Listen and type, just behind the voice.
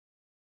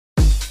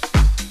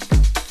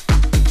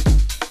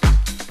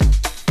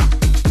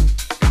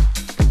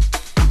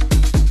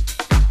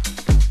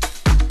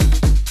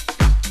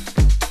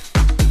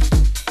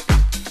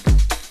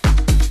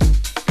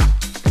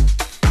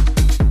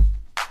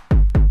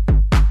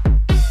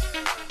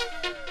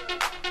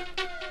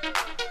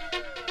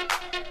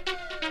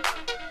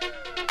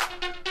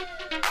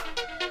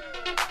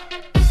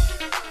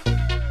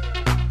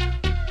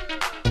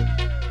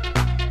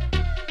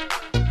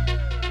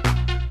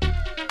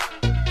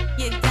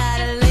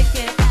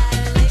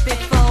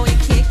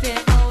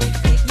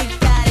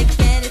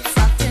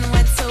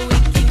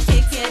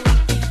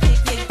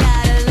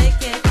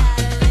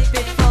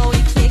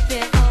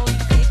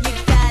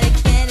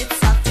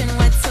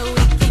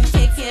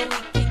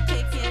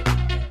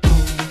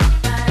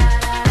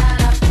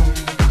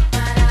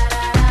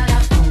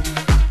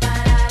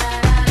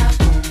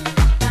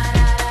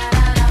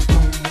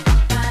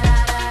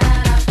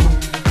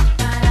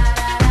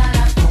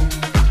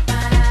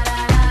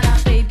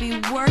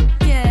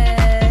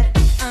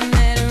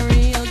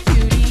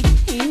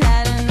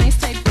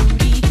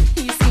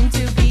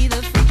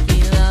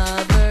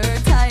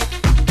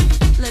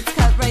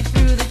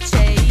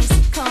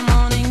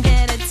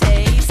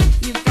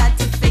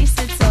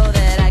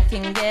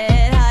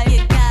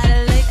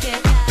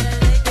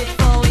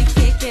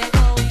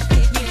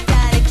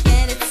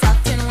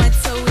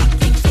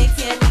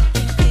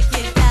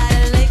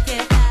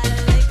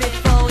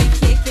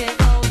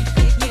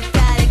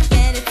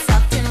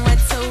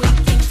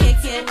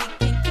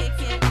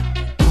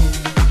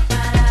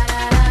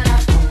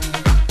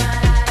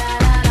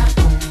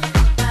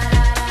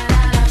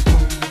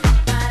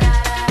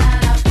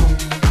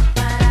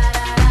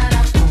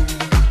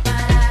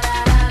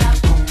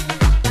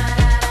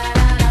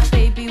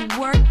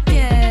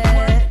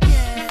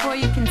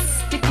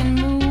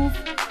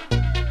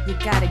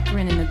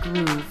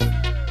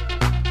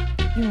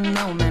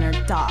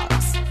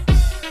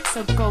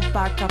so go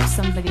bark up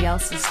somebody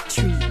else's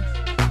tree.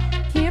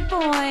 Here,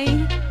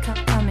 boy,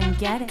 come and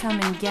get it, come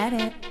and get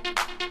it.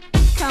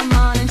 Come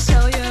on and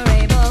show you're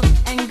able,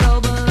 and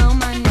go below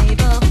my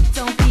navel.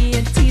 Don't be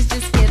a tease,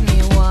 just give me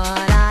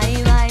what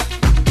I like.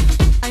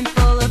 I'm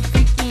full of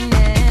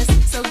freakiness,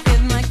 so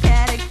give my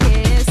cat a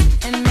kiss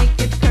and make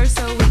it purr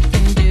so we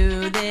can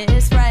do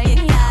this right.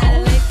 You gotta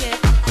lick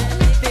it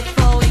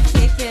before we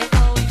kick it.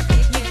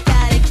 You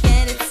gotta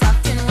get it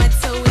soft and wet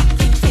so we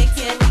can kick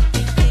it.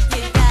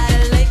 You gotta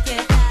lick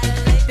it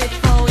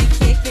before we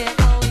kick it.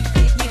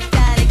 You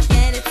gotta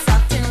get it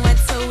soft and wet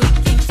so we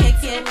can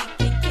kick it.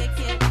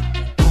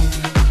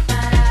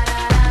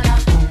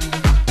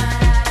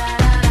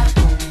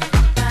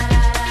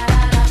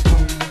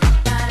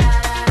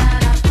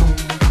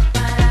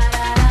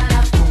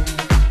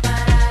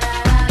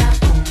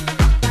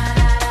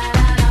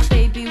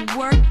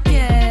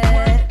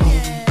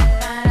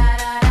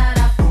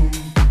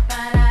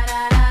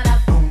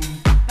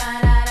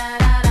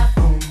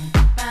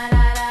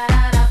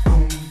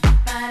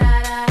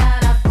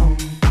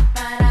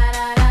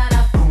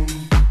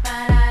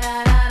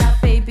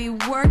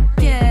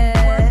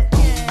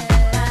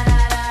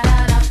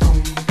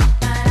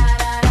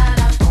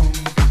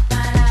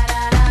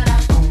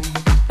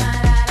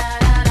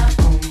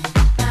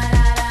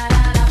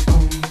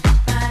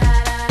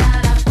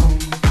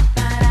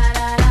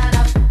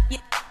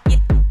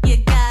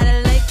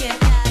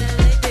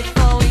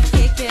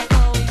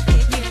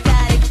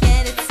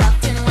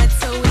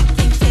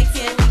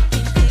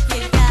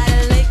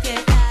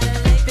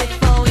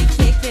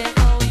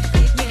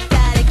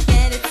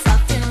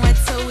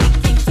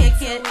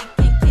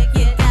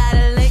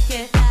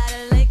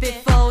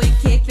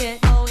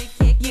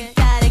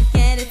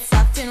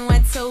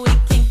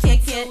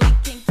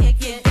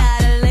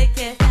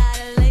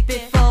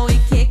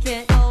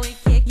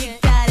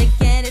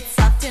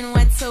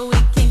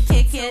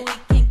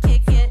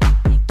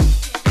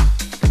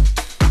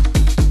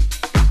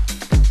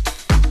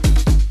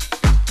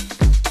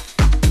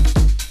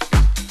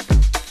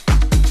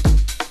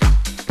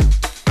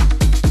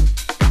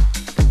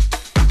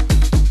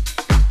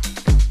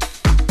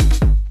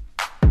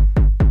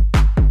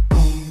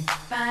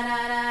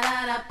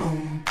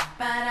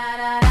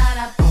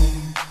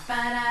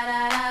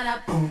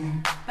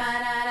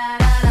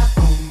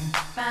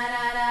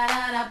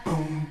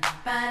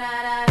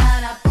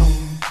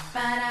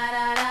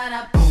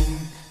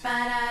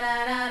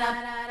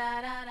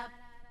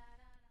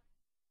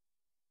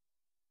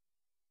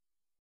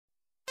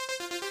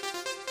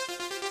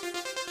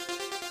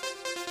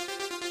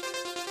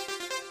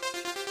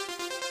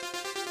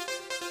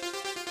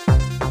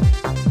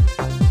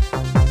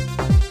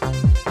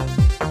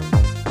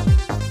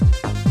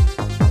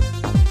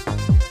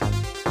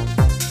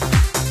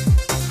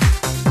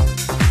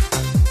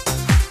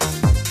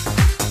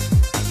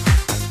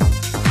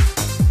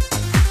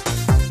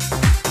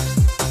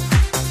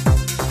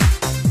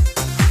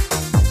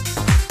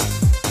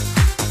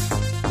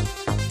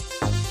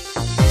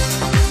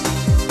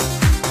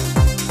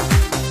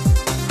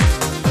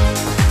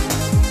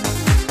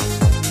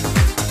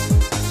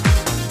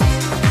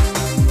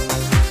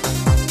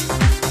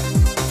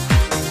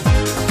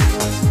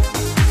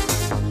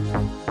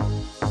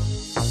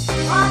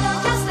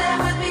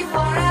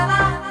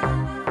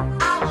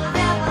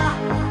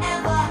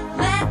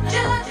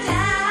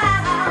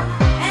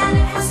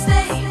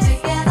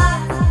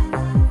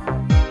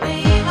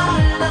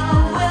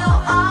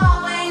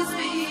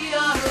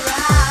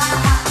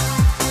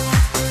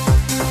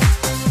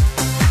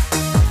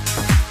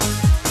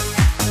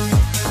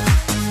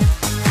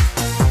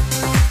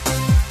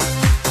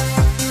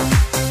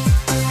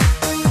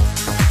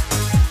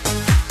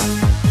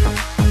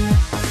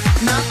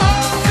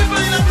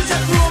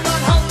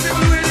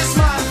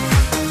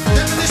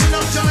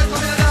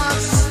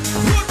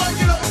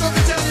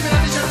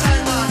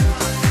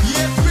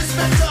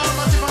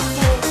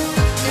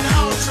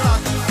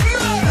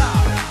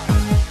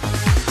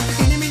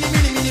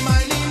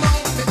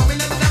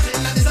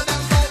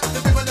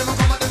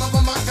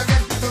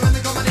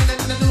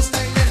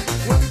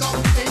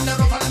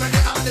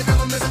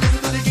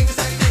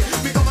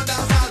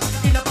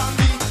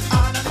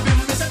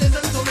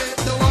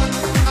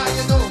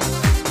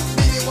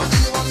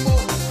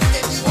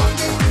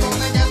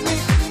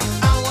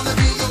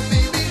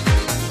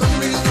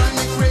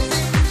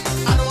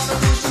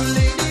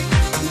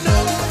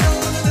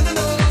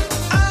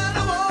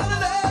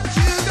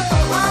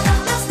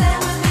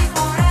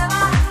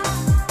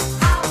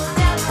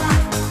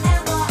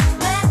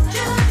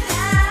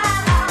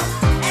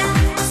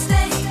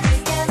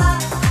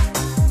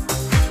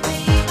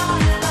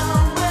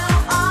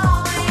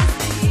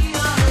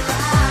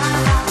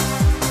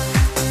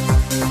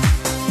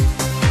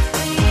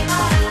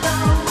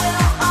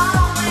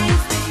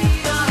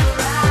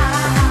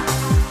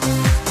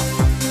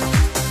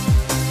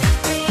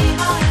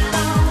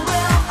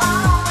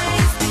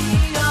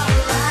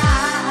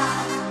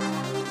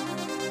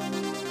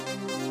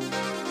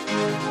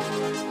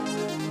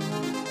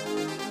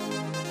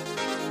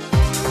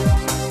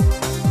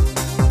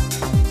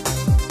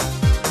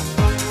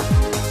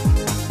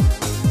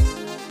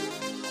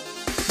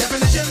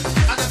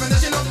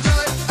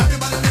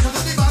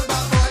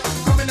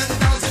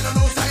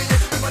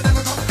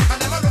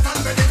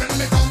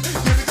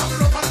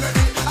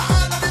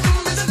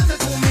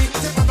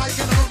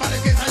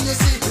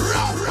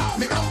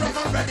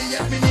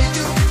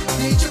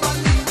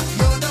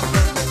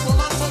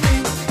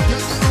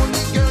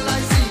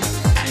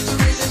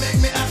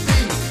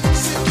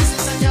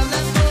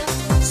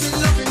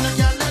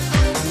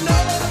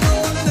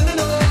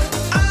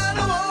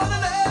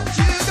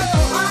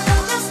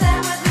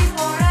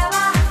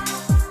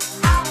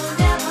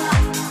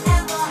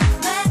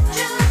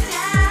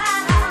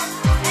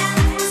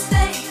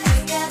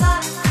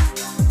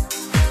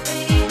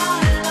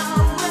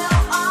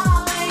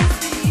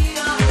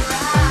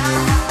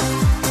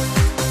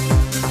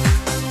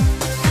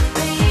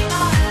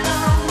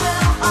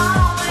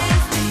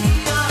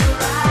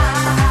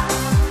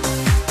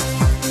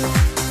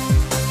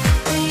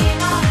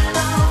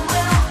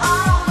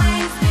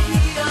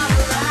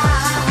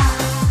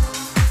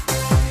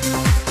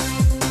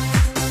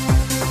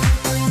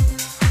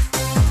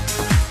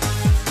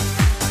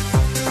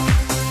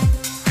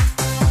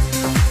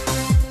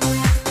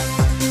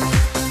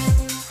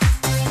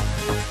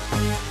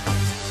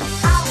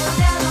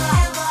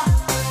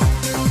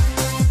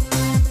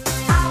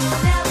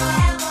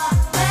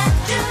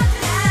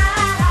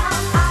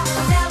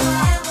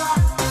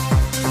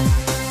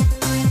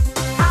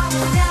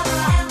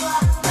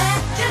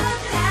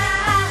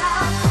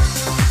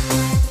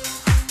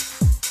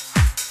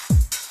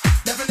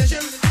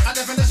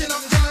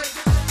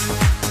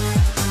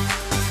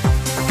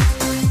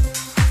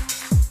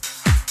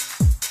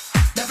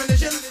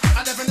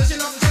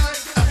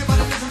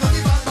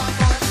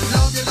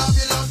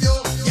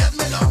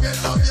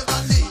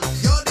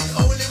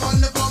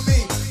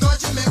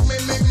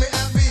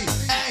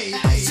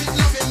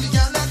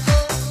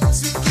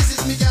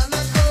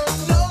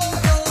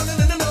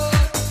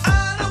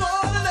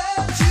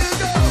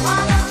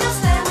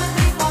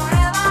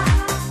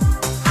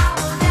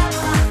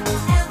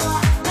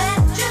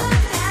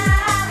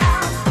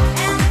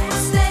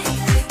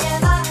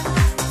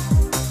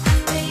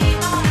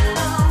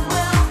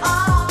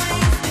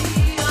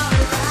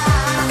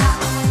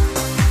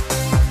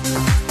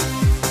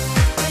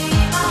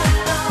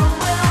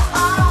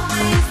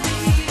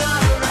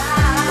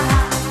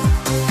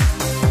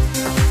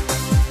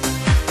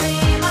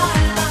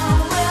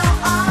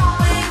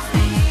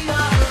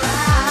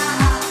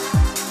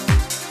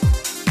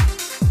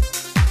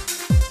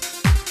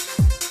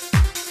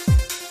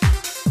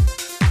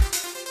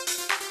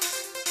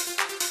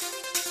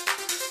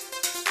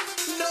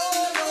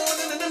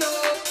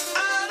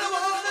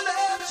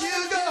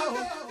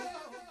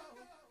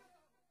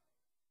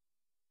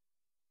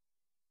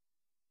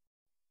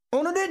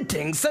 did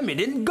think say me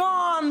didn't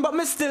gone, but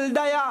me still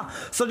there.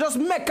 So just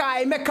make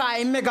I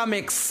mega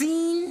mix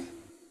scene.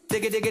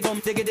 Diggy diggy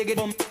dum, diggy diggy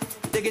dum,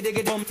 diggy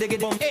diggy dum, diggy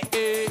dum,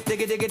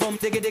 diggy diggy dum,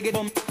 diggy diggy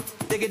dum,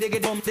 diggy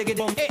diggy dum, diggy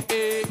dum,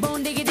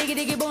 bone diggy diggy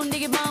diggy bone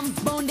diggy bum,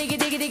 bone diggy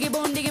diggy diggy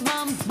bone diggy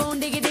bum, bone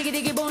diggy diggy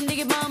diggy bone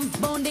diggy bum,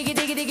 bone diggy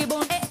diggy diggy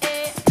bone,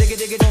 diggy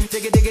diggy dum,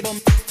 diggy diggy dum,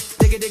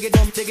 diggy diggy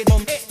dum, diggy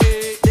dum,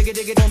 diggy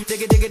diggy dum,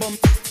 diggy diggy dum,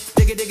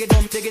 diggy diggy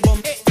dum, diggy dum,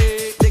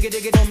 diggy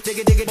diggy dum,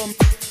 diggy diggy dum,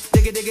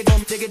 diggy diggy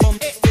dum, diggy dum,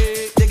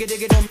 diggy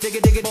diggy dum, diggy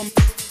diggy dum,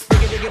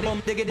 diggy diggy dum,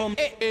 diggy dum,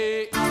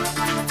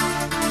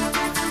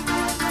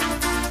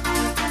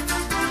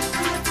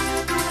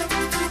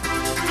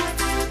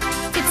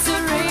 It's a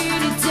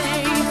rainy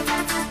day.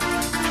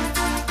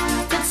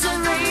 It's a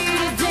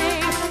rainy day.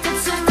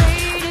 It's a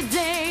rainy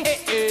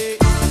day.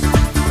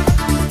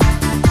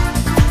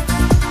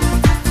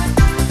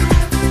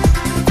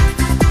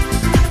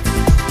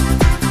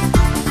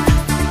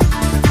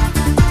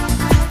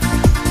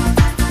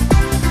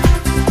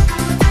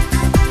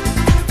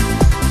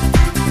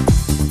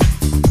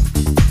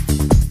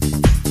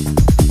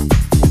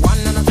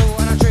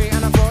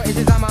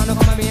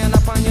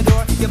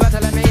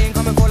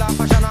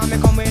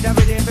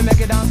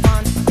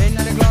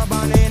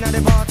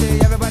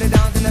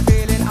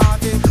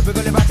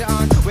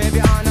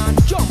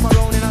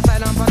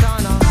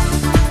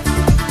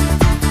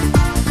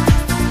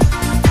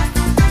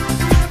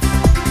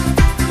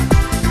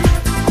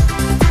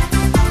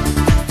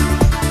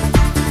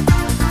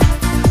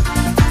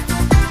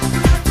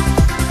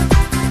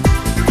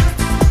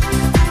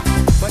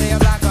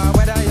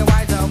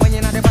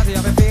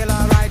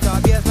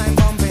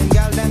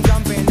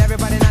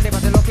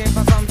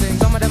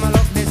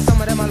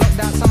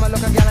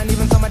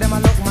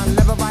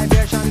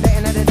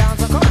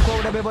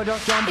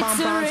 Just jump It's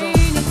and a bounce.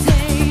 rainy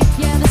day,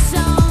 yeah, the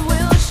sun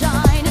will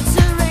shine. It's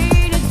a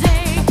rainy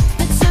day,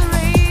 it's a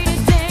rainy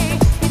day,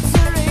 it's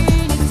a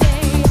rainy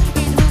day.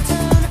 It will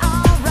turn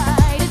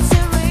alright. It's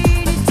a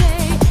rainy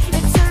day,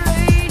 it's a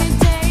rainy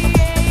day,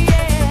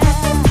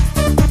 yeah.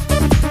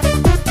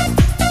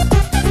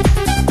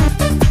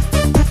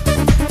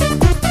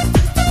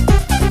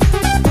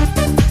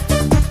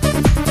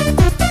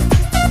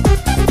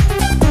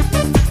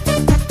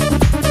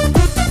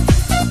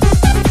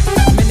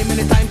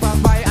 Many time pass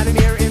by and I'm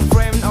here in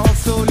frame now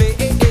slowly,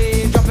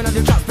 jumping on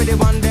the track for the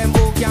one them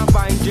who can't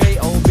find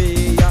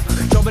J.O.B.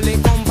 Trouble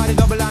it come by the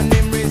double and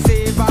them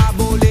receive a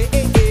bully,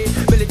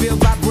 Billy Bill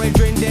back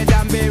brethren dead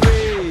and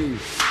buried.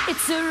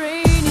 It's a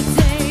rainy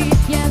day,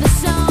 yeah, the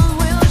sun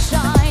will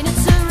shine.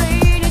 It's a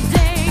rainy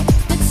day,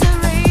 it's a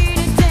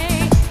rainy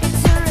day,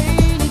 it's a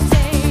rainy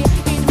day.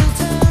 It will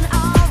turn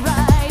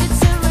alright.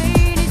 It's a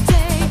rainy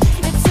day,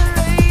 it's a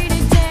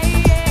rainy day,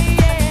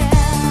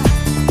 yeah.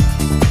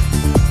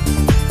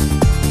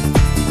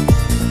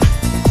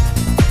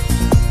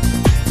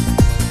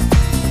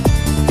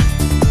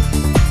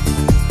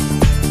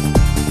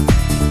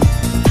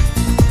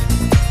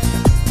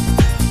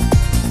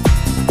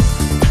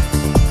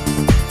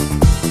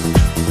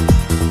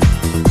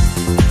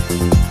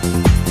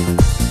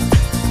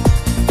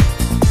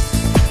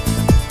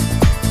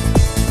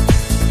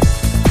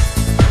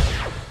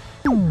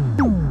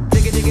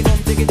 Diggy diggy dum,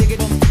 diggy diggy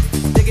dum,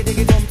 diggy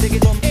diggy dum, diggy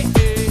dum,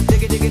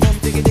 diggy diggy dum,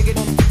 diggy diggy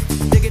dum,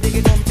 diggy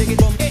diggy dum, diggy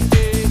dum,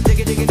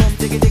 diggy diggy dum,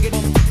 diggy diggy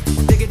dum,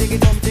 diggy diggy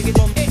dum, diggy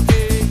dum,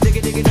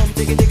 diggy diggy dum,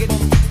 diggy diggy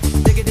dum,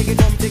 diggy diggy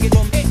dum, diggy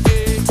dum.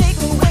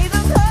 Take away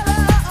the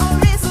color or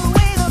erase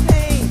away the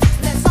pain.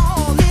 Let's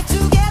all live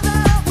together.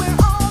 We're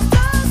all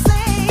the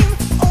same.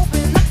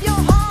 Open up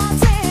your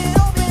heart and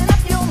open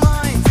up your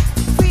mind.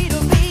 Free to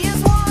be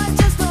as one,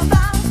 just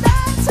about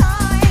that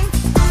time.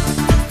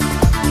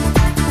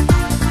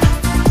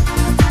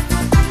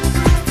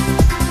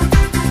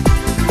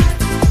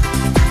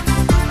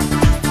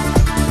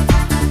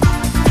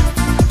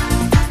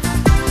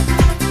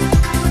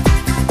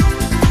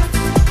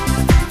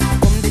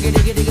 Boom diggy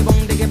diggy diggy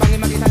boom diggy bang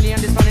him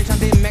Italian, the Spanish and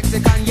the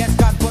Mexican. Yes,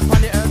 God put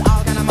on the earth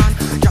all kind of man.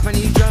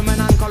 Japanese, German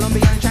and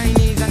Colombian,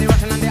 Chinese and the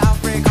Russian and the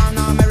African,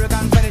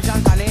 American, Spanish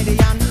and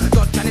Canadian,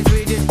 Dutch and the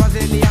Swedish,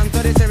 Brazilian, to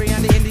the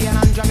Syrian, the Indian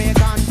and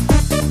Jamaican.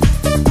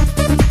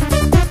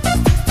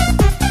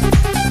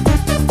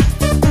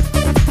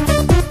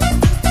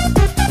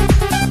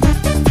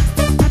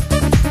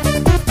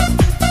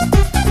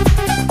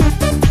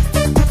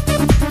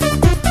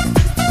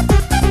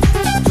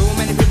 Too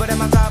many people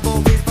them a talk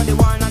about peace for the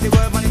war and the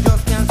world, and it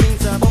just can't sing.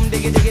 So boom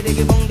diggy diggy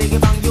diggy boom diggy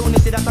bang.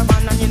 Unity that's a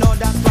band and you know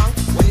that's strong.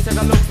 When you take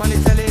a look on the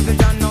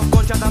television, no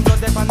gunshot and blood,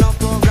 there for no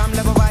program.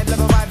 Level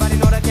vibe, but you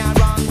know they can't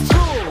run.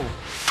 True.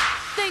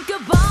 Think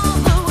about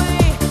the way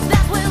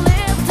that we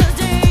live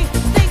today.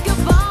 Think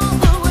about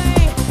the way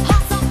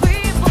how some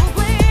people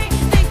play.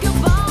 Think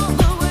about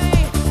the way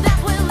that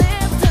we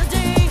live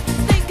today.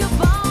 Think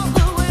about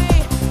the way.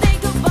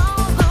 Think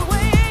about the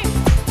way.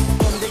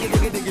 Boom diggy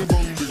diggy diggy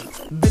boom.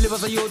 Billy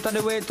was a youth on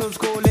the way to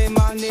school, a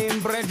man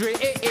named Bredry,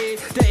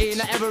 They ain't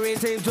in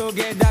everything to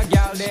get that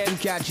gal then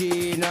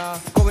catching.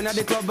 Going at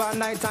the club at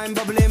night time,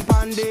 bubbling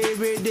pandy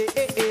with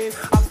the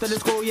After the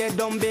school, yeah,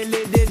 don't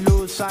Billy did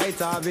lose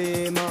sight of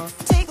him.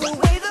 Take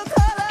away the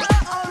color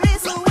or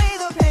erase away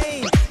the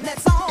pain.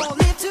 Let's all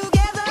live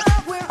together,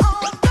 we're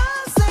all the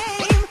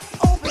same.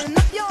 Open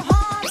up your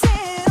hearts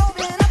and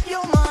open up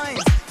your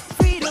minds.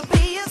 Free to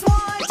be as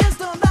one,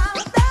 just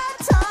about that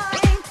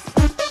time.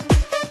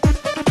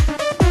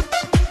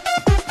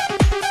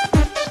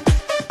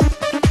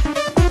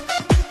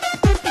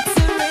 It's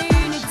a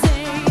rainy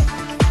day.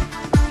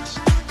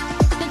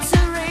 It's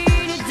a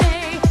rainy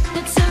day.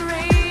 It's a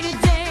rainy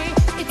day.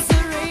 It's a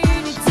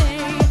rainy day.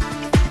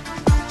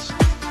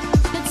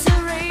 It's a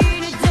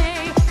rainy day.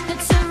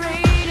 It's a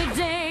rainy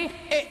day.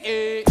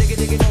 Diggy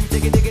diggy dum,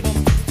 diggy diggy dum,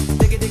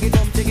 diggy diggy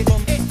dum, diggy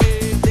dum,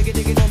 diggy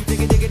diggy dum,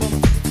 diggy diggy dum,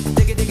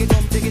 diggy diggy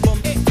dum, diggy dum,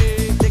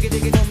 diggy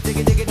diggy dum,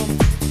 diggy diggy dum,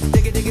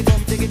 diggy diggy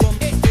dum, diggy dum,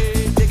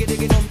 diggy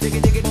diggy dum, diggy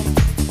diggy dum,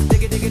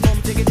 diggy diggy dum,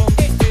 diggy dum.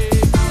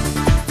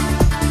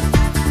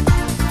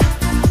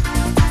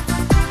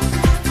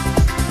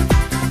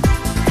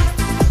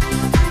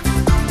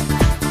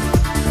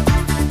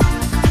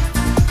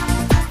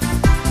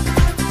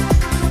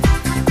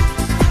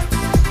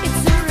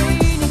 It's a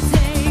rainy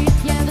day,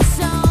 yeah, the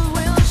sun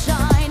will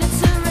shine.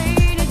 It's a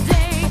rainy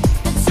day,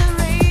 it's a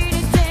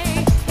rainy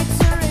day, it's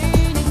a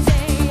rainy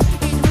day.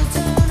 It will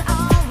turn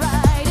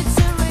alright. It's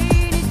a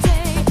rainy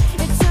day,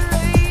 it's a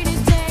rainy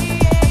day,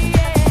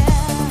 yeah.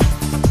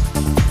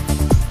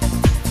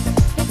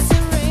 It's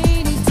a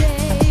rainy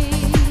day,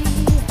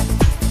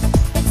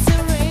 it's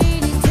a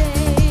rainy day,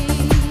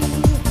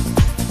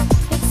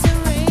 it's a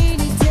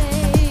rainy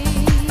day.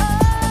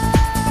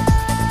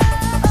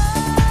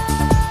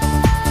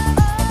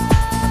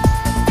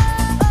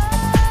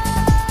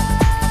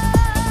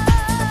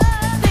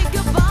 Think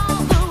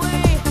about the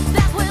way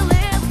that we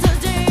live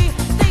today.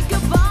 Think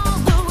about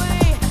the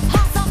way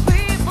how some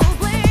people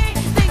play.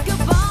 Think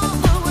about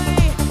the way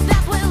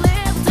that we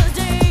live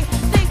today.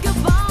 Think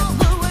about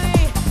the way.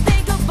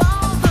 Think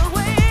about the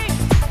way.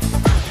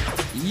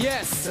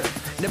 Yes,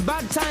 the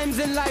bad times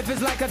in life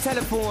is like a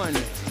telephone.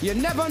 You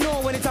never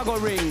know when it's a go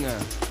ring.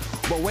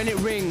 But when it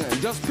ring,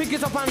 just pick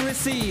it up and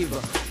receive.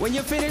 When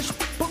you finish,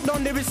 put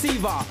down the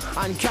receiver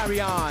and carry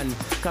on,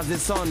 cause the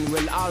sun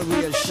will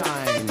always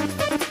shine.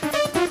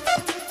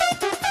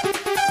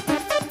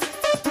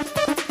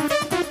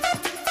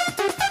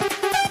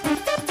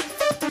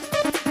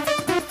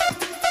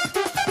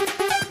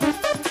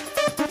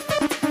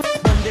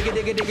 Bum diggy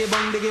diggy diggy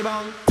bum diggy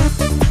bum.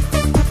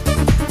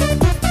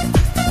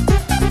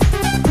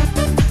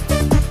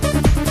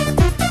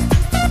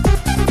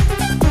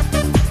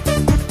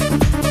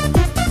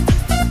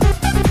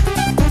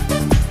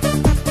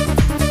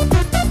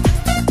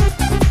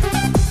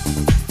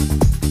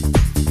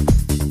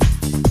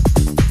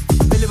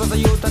 Billy was a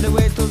youth on the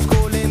way to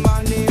school in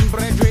my name,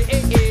 Bredry,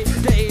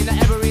 They in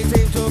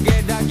everything to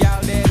get that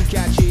gal then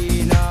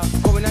catching.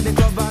 Going at the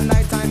club at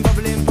night time,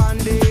 bubbling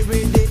pandy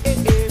with the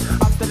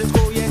After the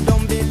school, yeah,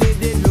 don't Billy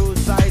did lose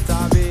sight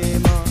of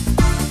him.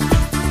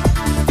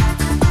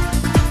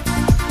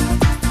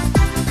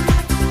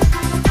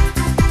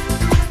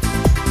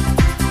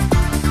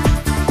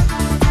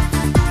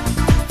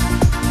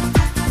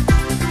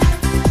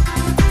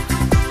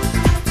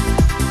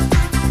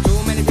 Too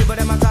many people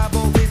them a talk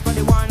about this for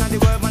the one and the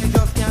world, man, it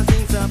just can't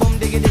sing. So boom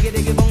diggy diggy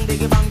diggy boom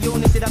diggy bang.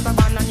 Unity that's a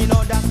band and you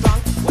know that's strong.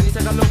 When you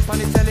take a look on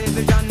the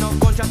television, no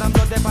gunshot and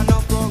blood, there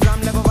no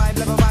program. Level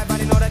vibe, but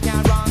you know they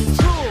can't run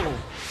true.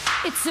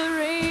 It's a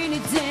rainy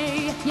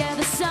day, yeah,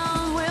 the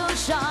sun will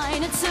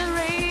shine. It's a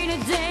rainy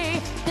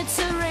day, it's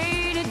a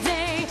rainy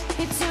day,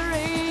 it's a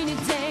rainy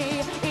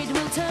day. It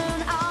will turn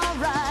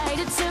alright.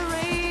 It's a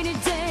rainy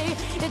day,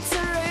 it's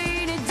a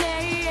rainy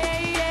day,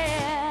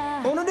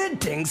 yeah. One of the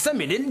things I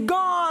made it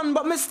gone,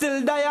 but me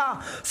still there.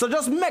 So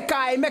just make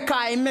I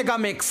mega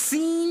mix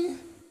scene.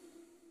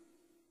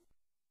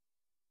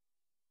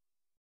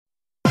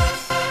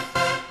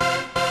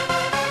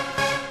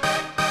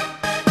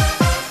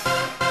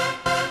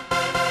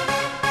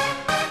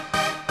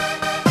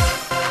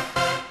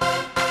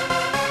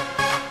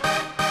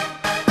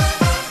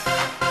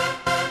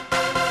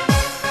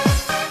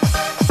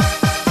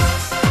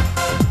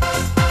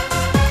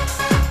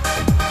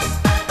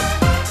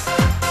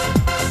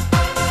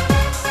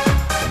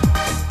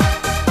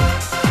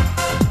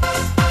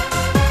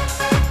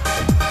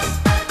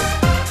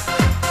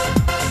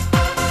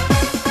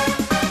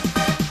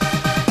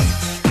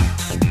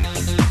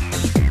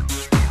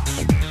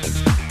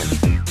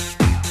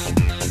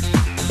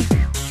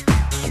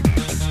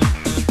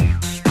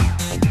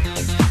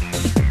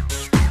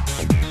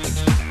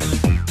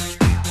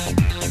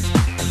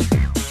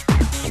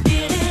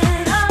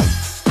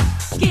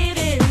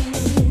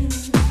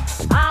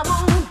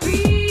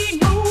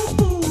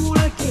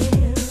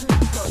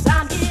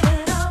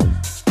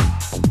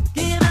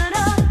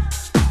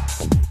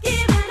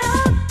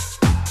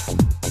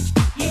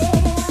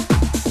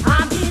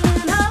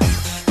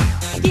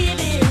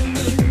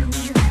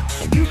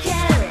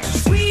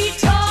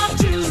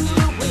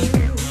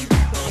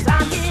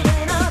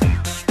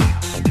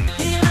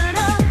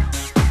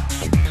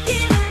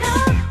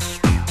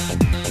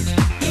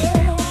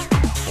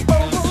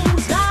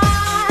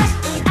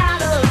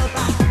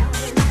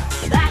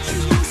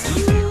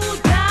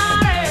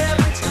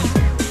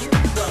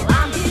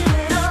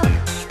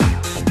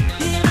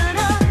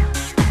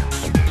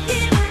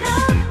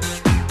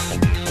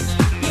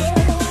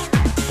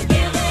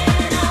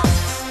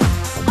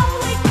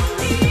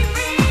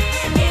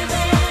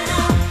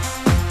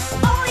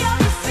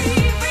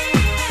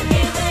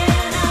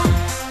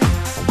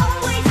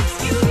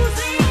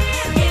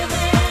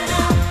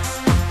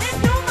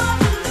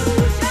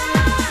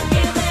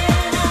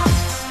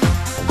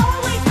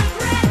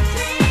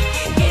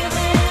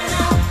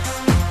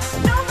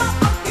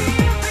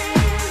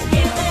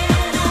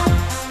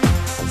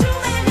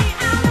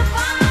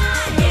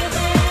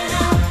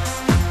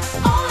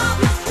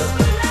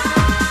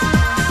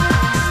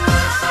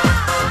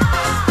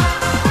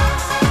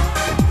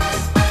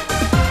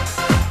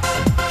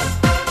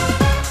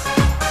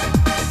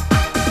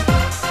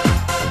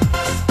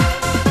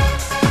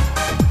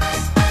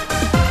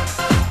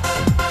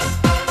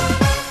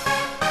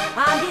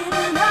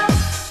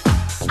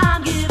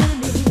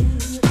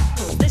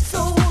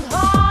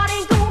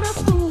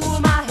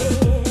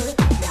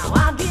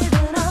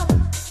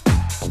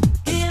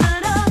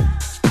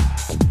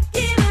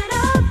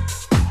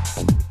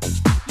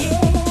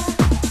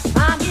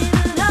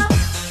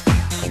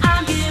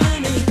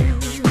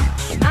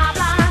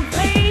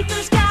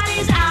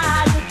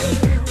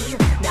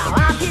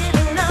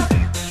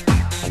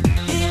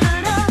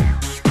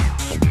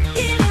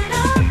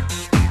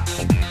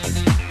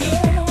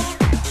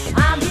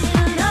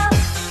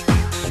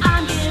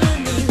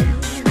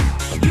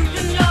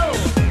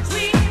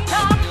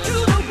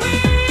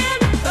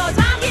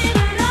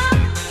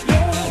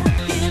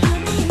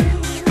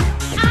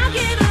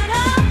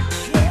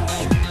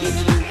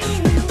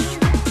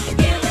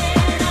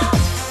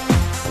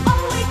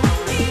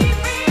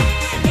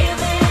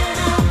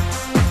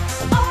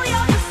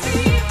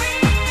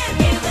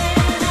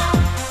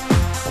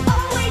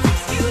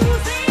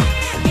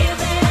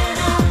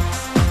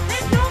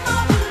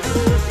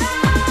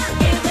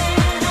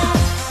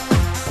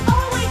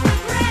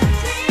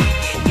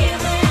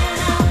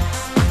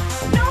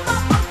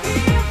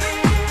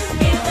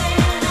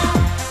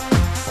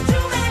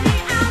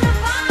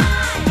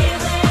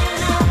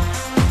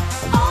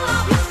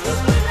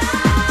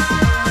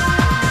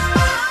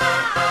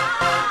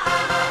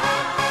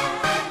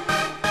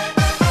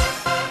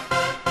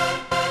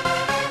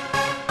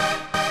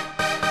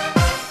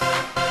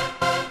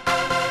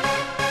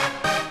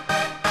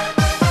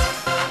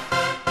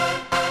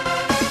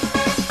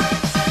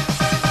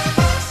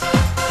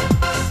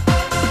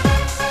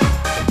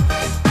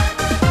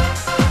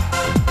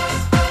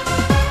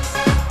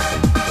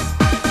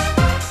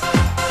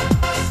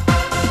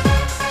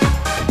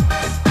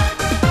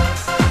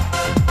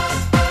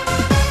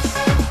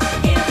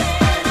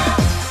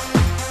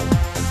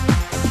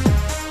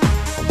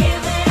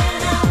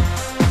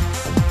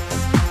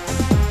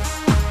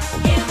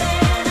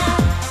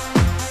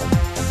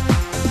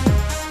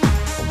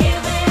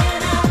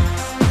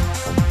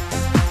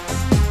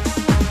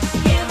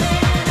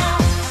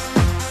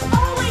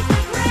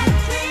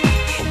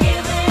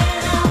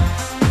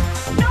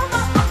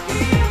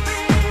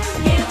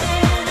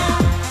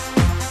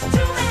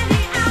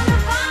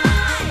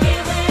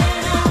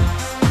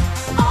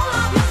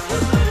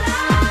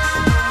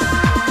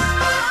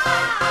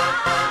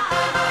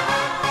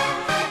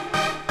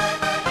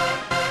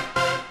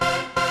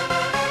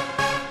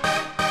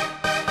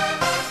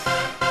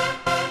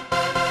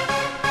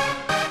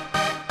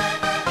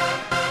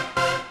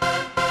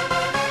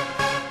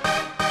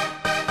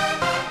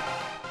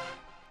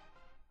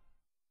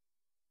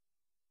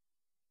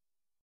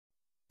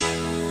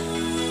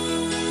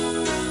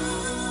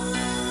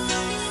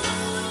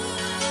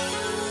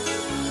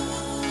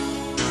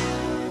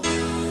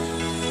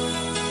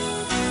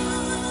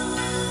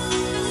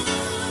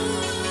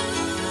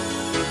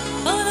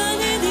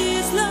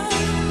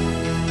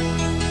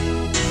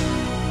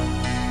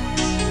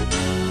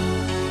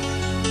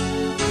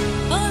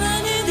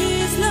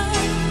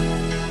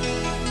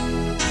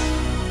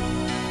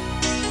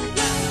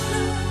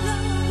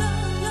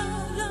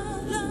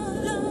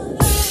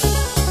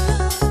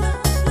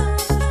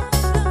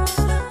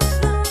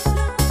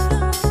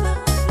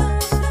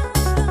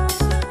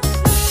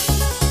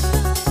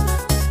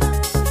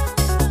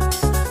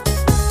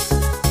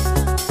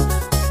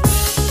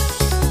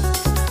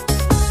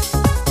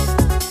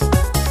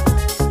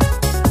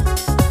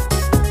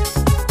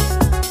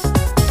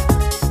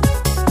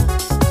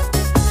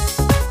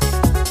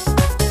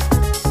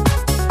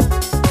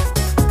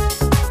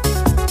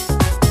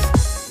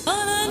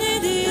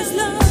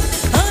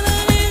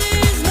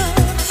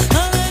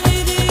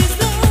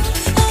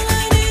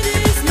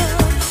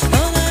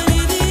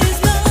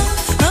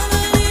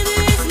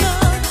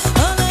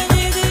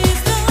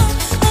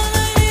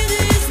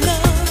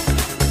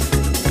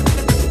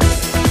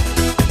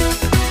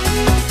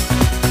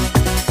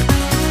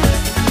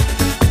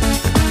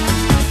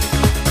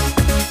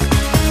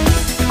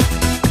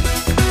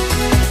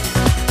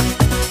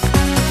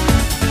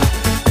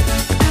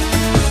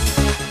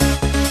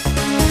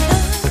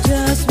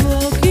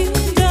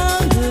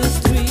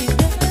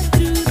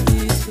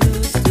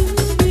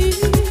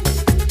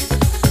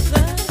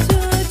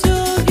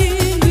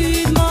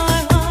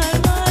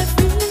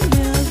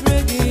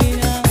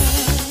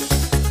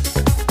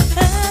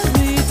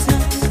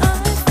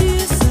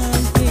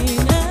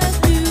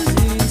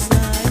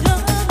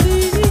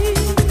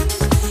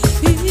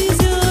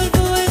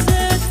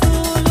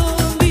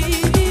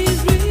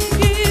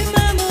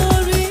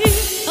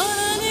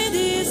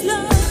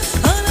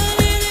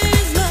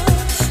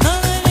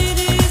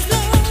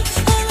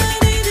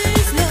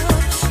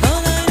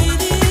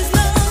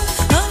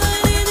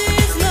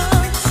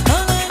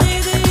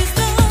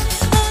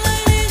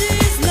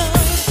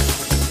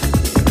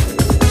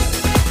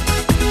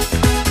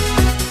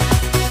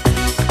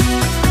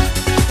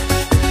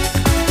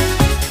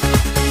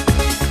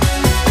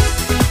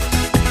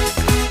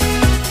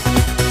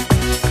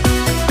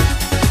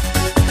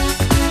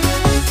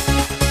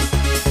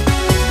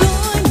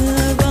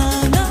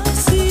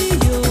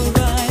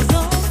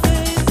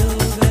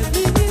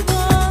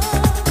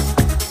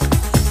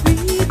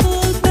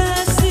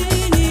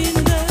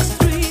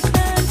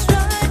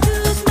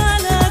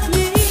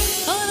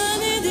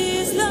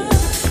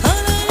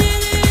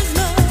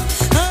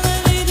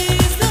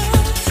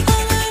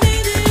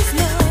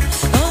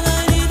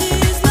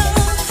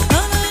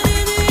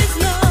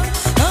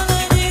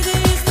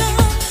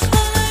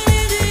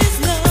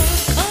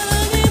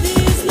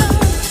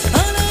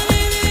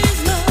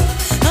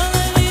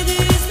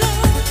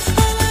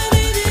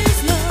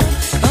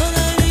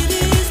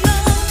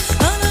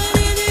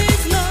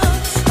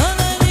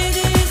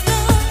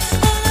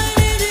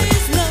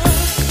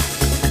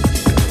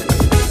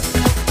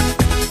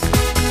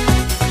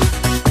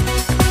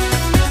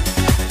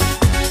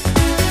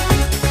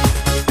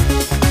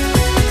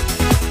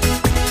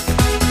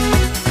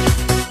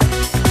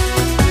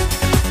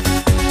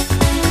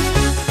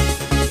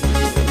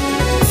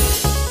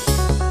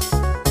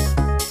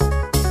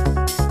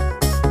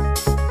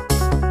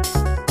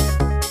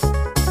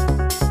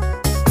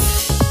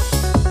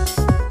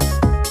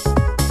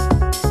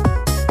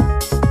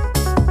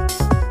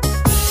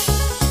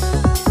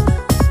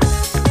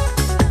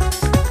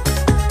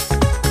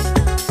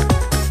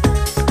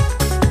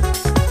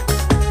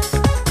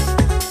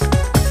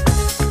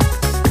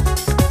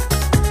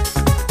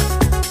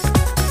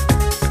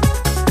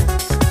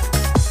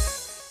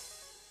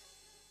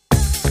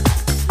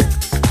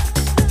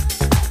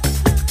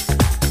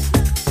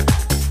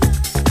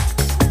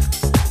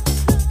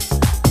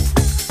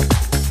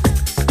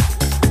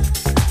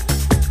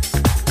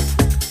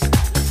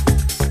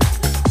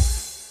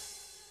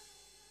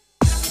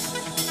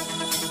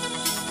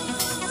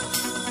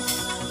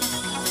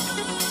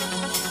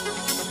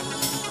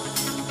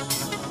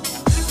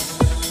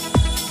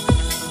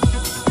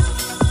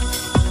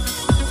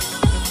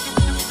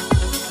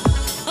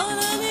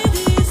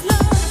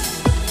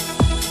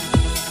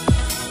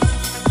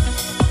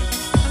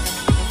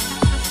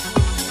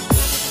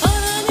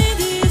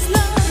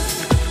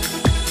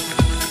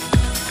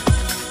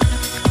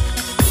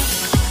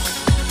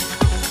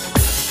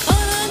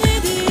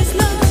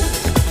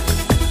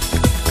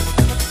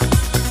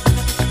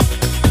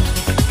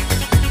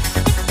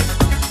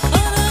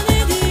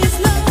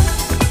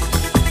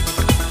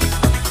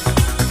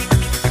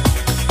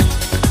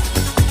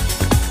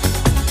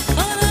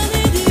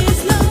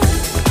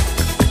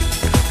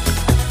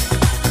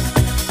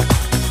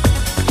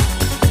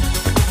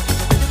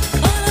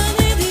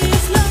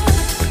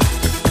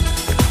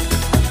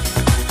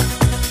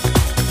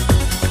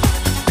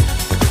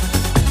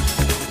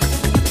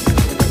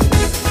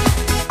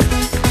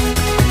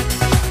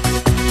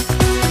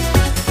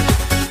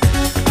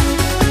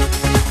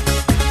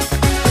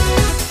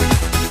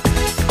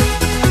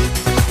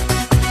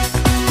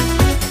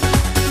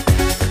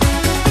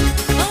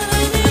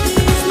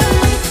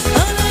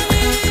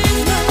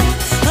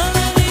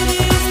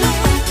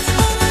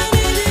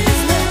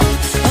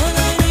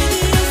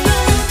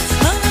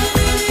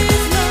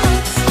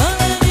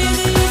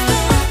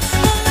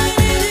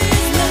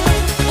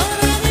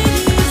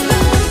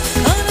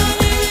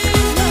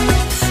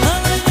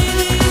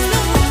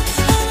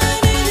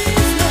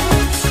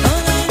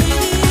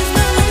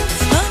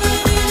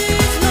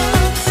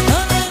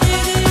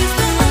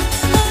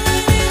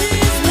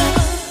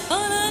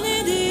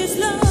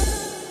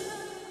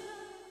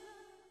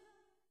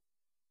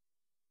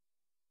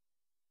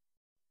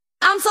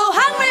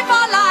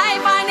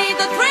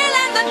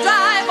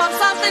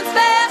 something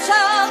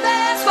special.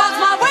 Sparks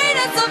my way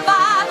to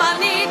survive. I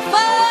need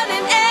fun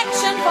and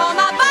action for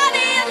my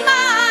body and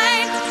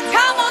mind.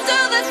 Come on, do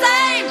the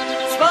same.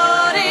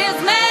 Sport is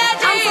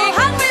magic. I'm so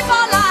hungry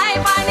for life.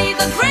 I need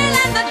the thrill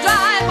and the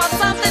drive for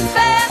something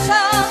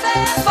special.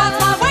 Sparks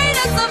my way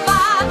to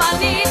survive. I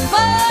need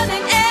fun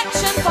and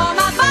action for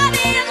my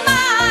body and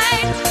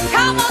mind.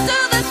 Come on, do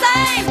the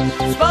same.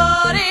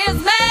 Sport is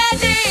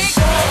magic.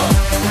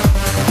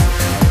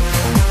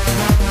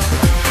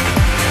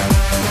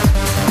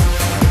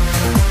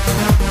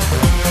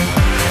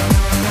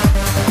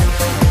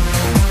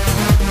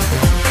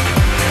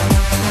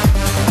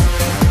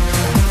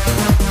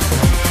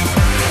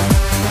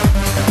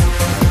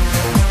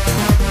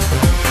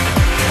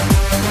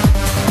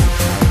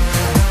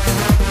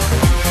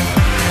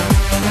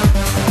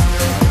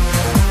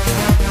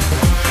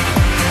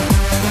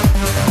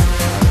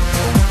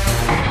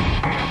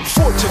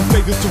 Fortune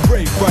favors the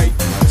ray, right?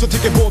 So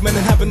take your board, man,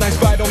 and have a nice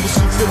ride on the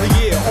suits in the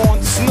air, on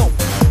the snow.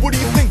 What do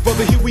you think,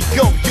 brother? Here we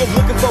go. You're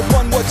looking for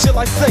fun, what shall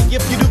I say?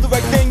 If you do the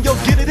right thing, you'll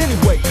get it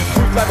anyway.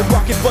 Free flight, a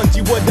rocket,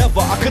 bungee, whatever.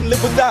 I couldn't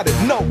live without it,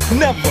 no,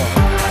 never.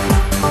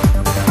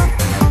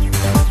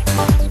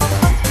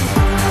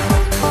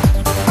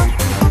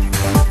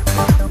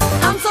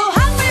 I'm so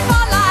hungry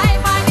for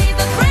life. I need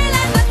the thrill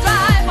and the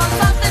drive for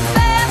something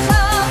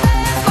special.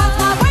 Sparks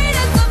my way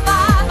to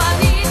survive. I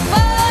need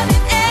fun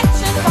and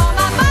action for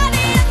my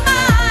body and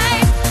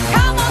mind.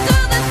 Come on, do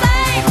the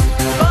same.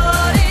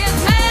 Sport is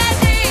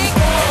magic.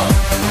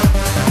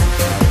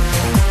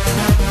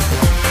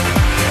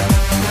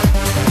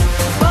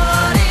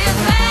 Sport is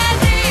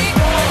magic.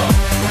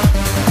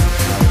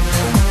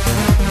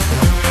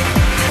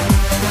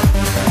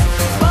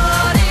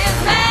 Sport is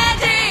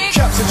magic.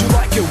 Caps, did you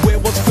like it? Where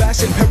was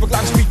fashion?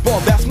 Paraglide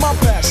streetball, that's my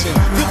passion.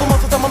 Feel the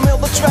muscles of my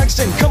male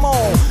attraction. Come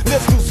on,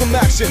 let's do some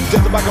action.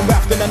 Desert bike and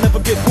rafting, I never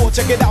get bored.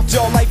 Check it out,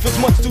 y'all. Life is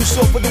much too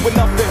short for doing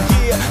nothing.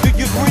 Yeah, do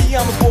you agree?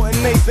 I'm a sport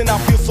and ace and I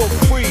feel so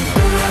free.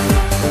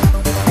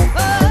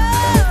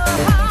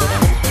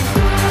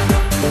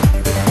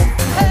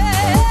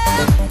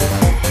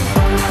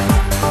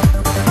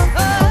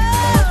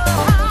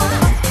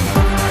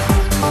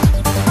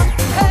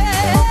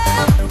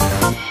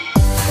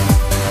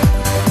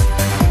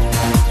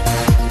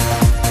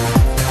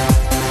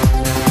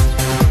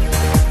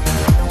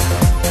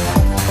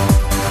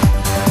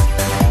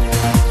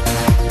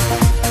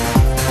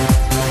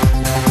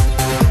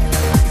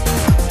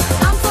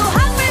 I'm so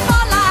hungry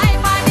for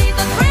life. I need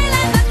the thrill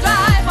and the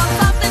drive for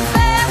something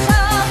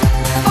special.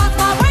 Sparks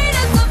my way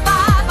to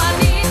survive. I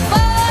need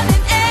fun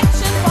and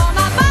action for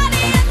my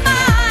body and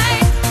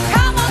mind.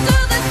 Come on, do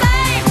the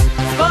same.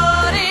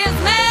 Sport is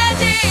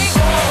magic.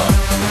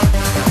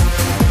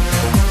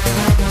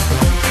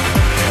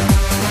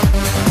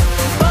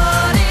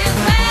 Sport is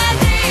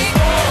magic.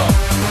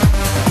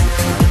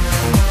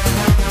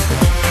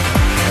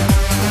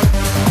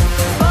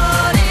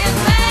 Sport is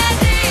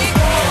magic.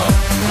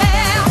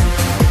 Yeah.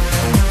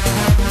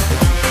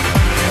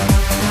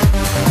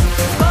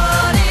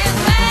 Sport is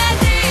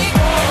magic.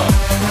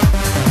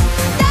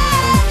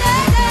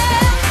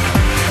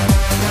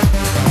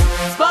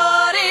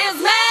 Sport is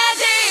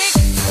magic.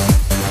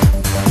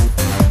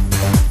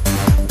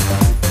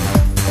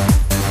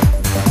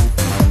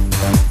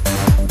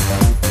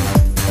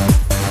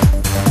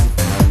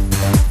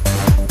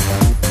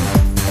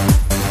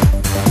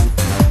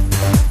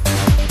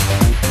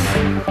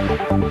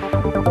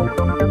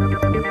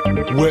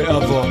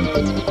 Wherever,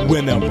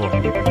 whenever,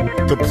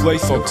 the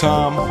place or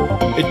time,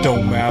 it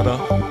don't matter.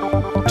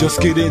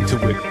 Just get into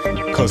it,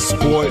 cause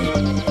sport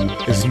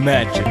is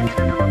magic. Come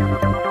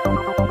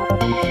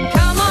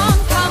on,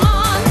 come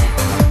on.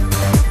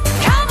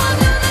 Come on,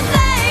 do the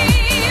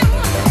same.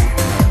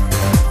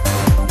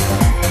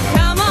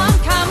 Come on,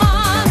 come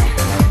on.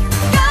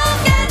 Go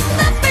get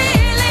the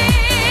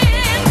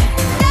feeling.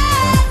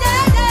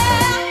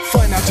 Yeah.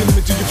 Find out your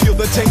limit, do you feel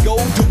the tango?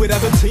 Do it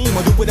as a team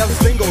or do it as a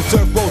single.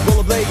 Dirt road,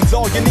 rollerblades,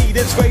 all you need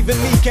is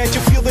raving me. Can't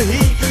you feel the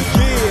heat?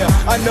 Yeah,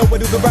 I know I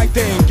do the right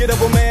thing. Get up,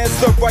 man,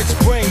 surf right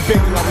spring. Baby,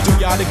 I would do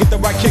y'all to get the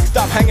right kick.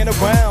 Stop hanging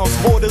around.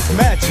 Sport is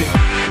magic,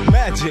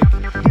 magic,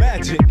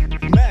 magic,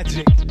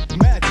 magic,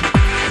 magic.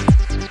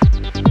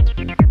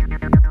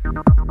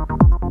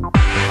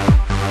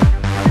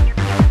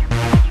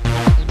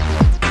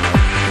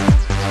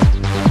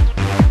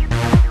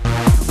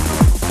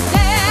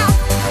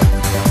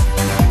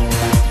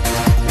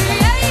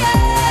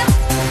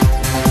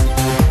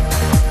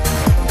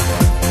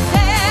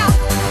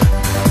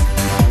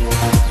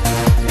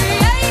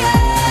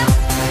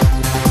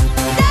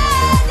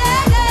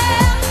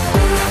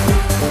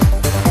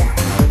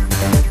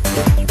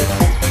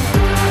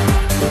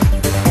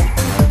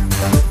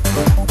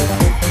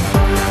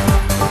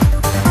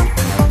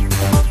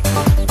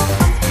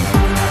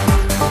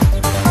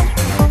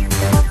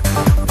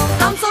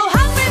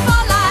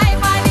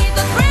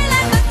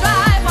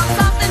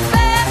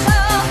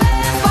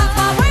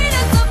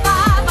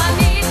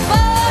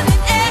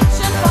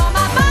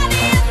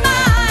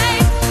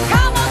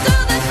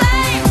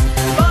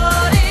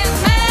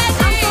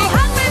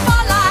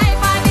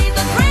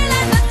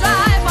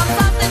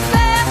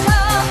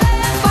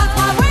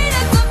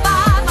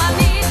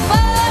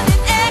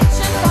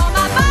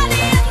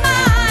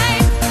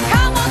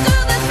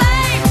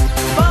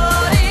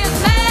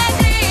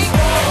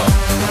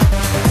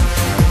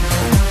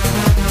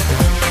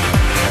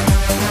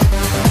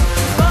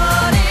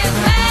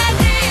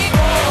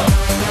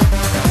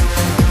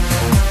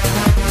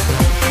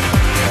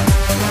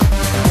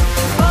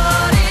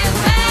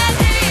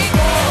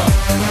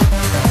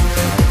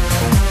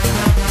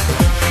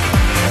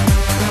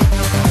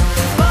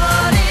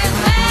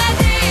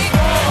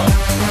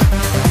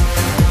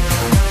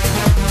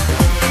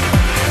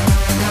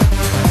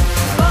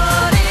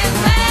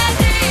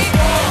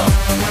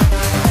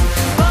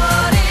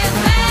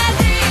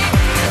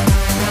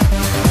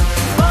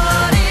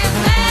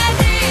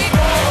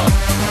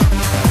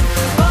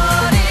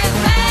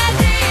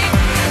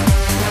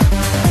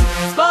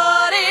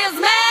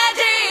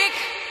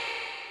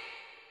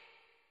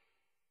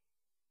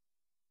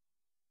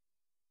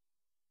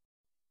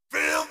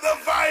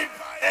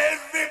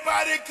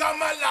 Everybody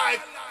come alive.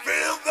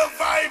 Feel the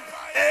vibe.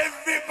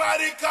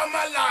 Everybody come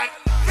alive.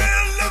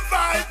 Feel the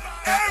vibe.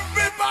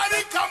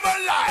 Everybody come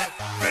alive.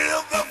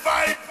 Feel the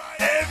vibe.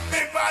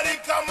 Everybody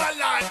come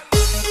alive.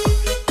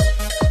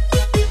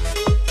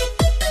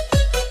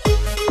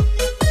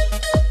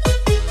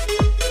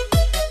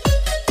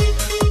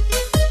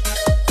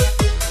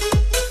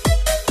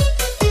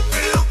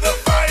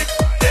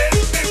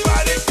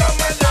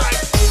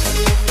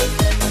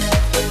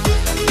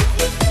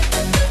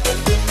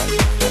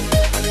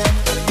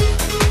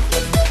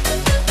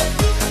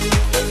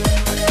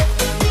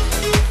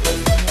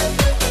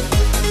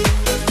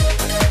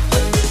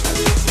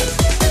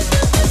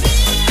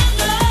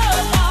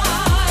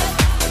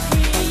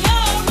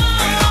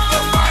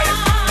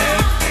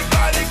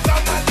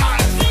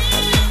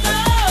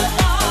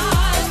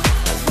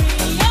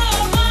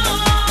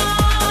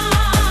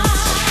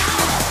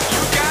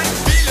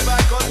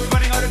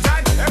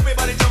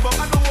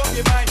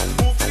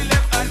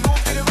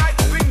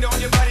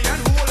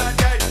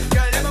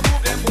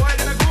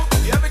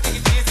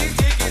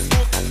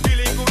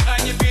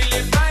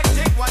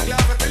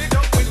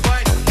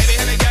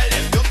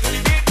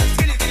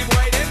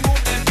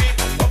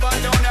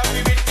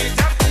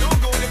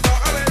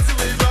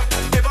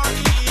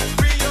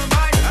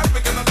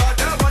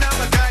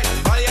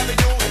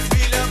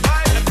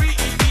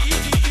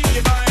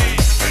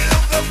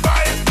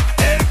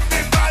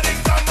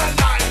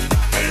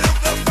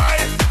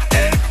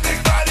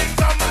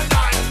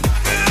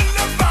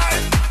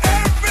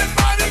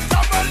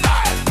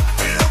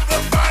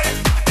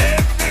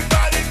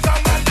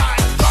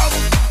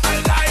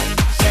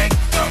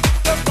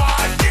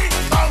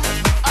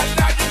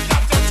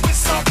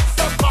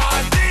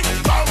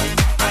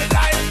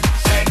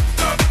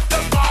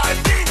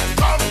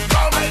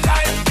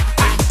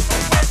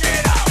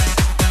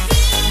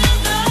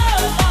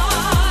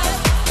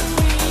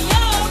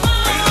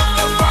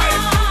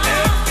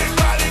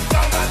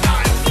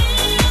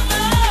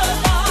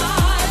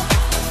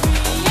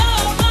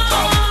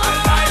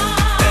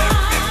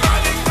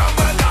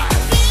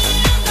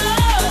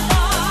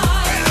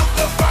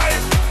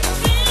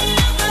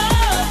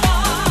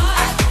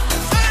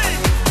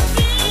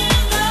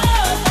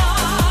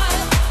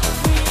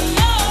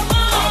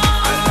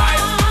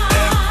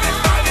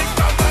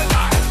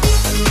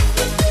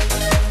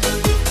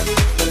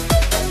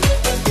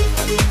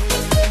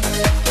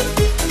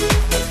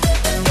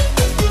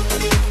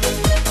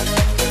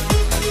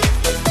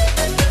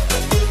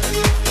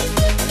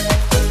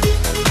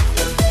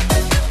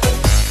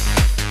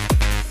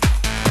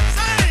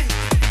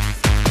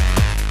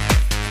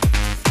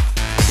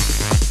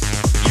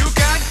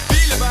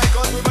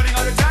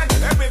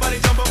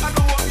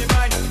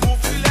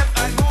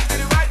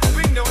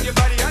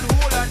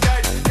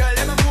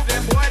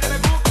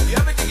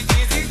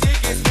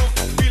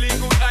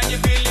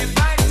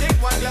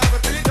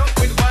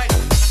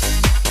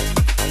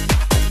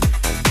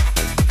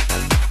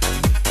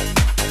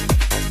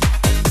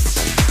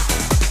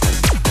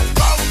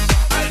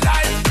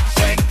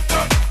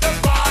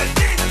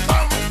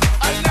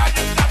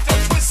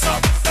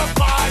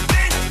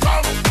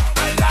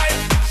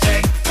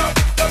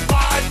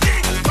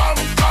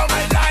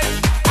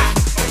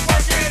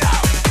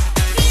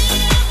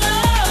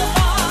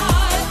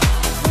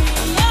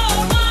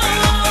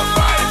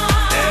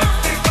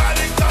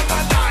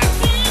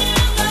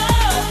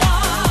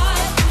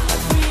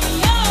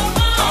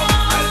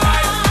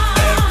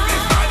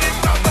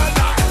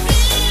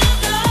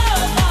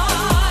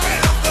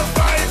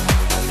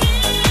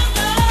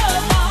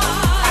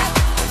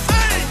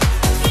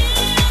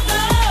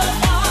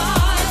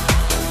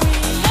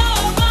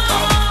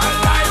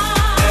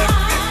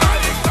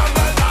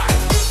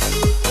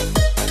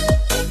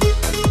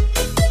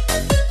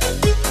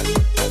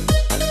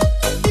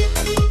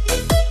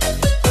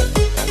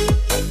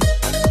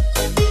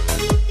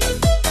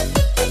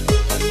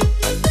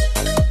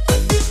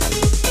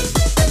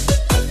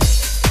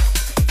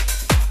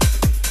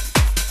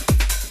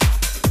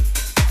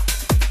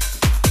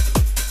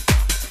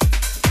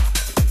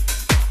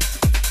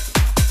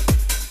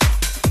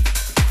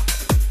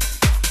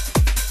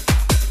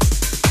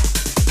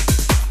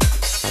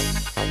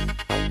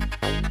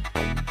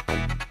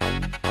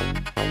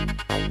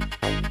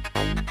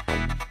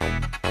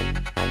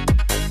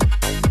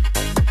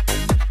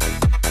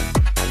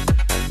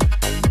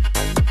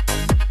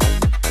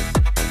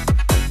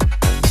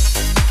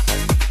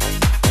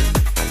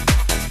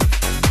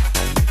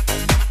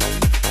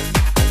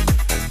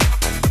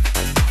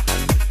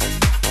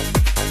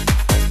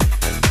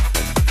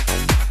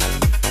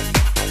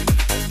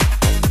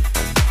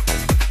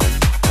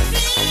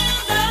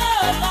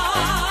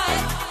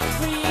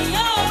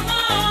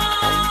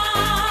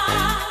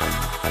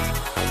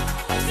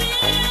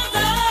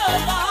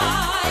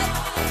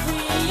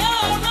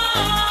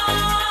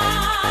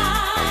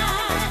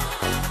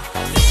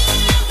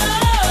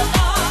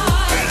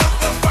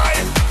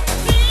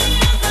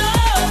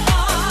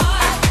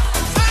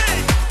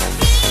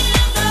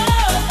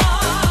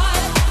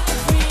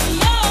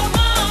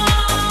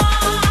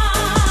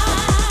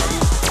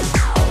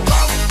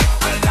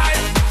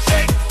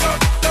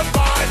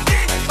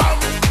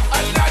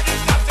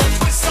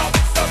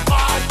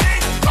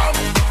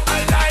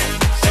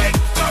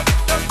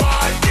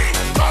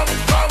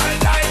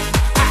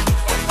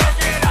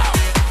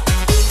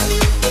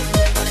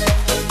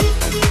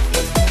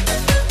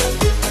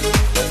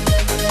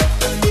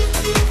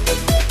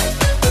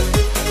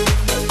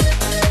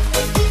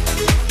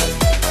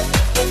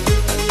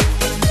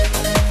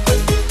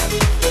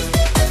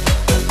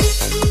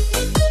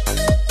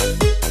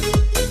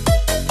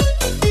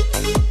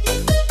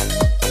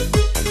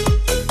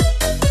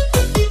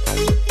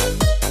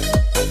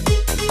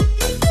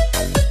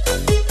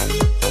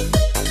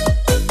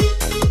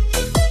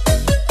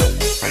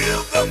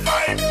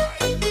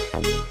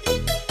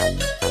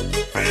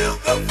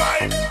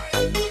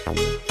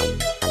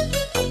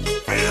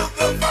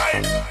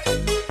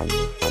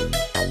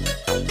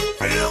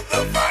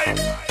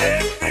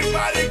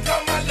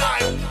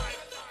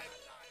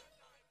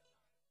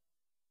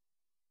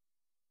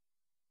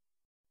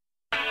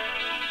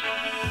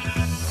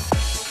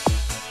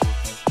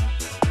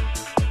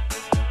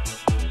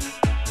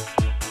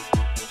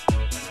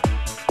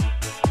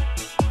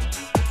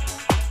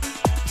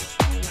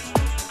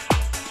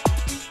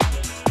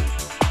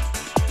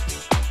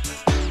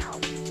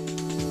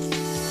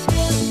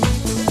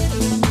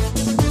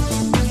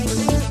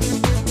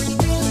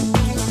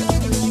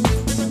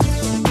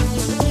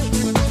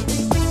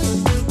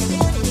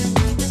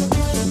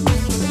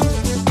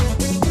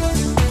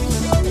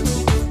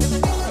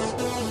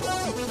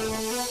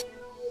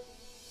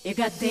 You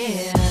got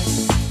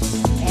this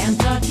and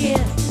talk it,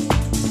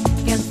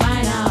 can't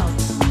find out.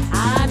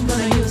 I'm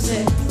gonna use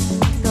it.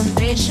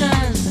 Confession,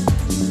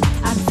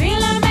 I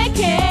feel I make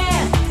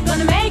it.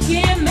 Gonna make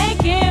you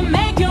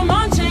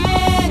mountain.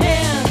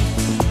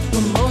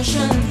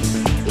 Commotion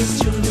is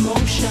true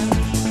emotion.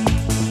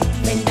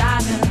 Been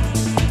diving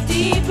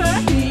deeper,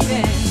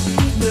 even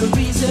the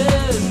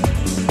reason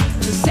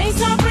to say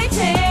so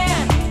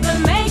pretend. Gonna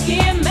make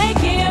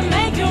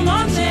you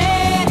mountain.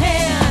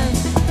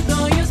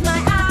 Gonna use my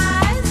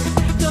eyes,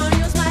 gonna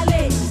use my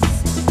legs,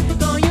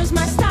 gonna use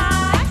my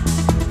style,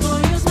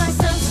 gonna use my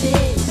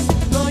senses,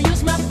 gonna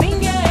use my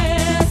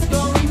fingers,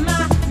 gonna in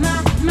my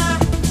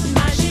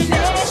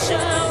imagination.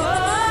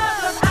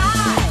 I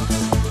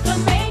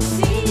gonna make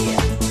see,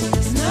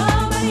 there's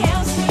nobody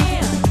else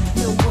here,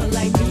 no one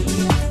like me.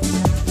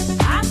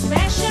 I'm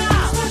special,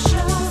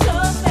 so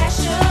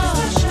special.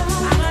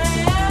 I'm gonna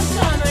have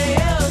somebody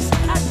else.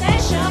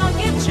 Attention,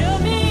 give to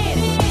me.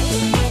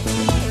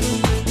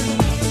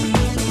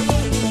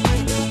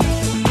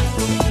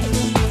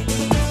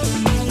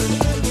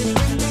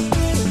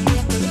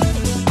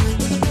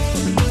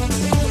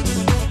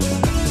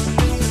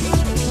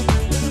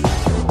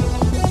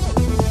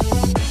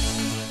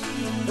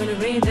 When the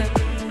rhythm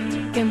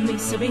can be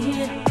so big,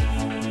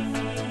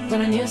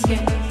 when a news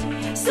get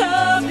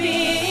so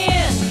big,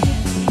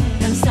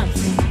 and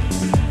something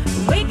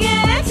we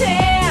can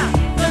tell,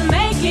 but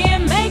make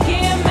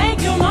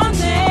you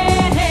mountain.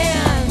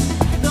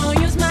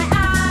 Gonna use my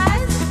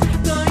eyes,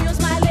 gonna use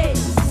my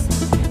legs,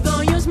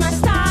 gonna use my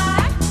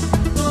style,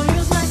 gonna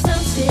use my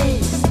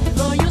senses,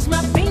 gonna use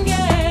my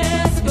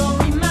fingers,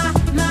 gonna in my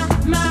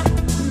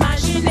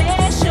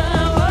imagination.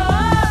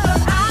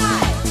 I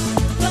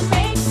gonna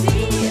make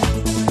see,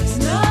 there's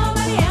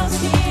nobody else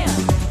here,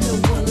 no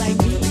one like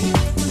me.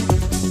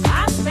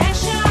 I'm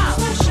special,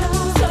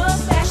 so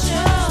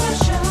special.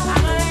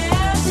 I'm gonna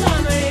have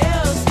somebody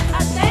else.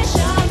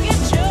 Attention,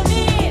 give to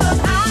me.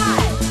 I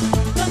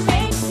gonna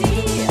make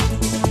see,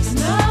 there's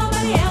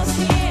nobody else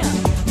here,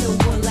 no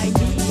one like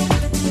me.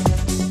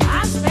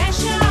 I'm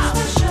special,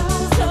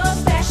 so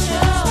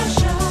special.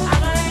 I'm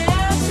gonna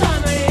have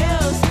somebody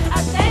else.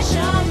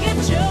 Attention,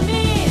 give to me.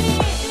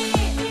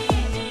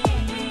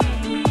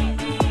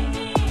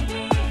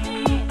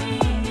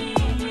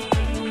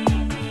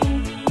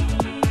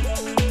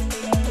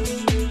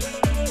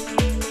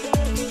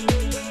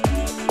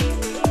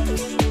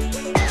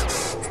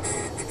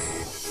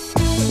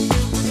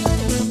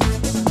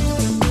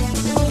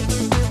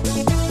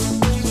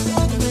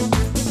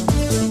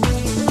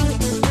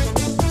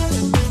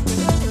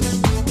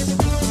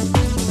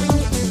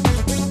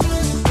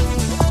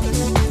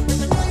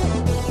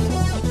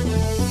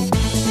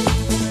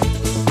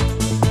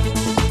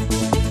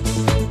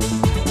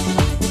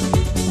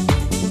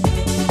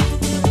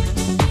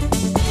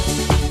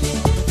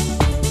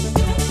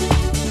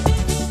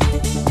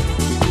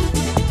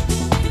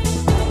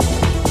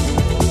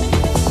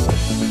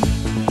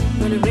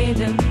 When the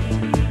rhythm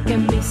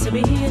can be so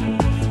big,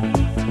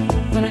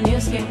 when a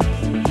news get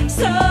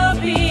so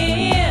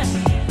big,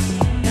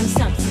 and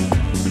something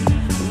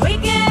we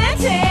can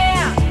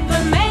tell,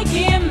 but make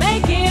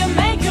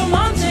you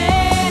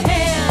mountain.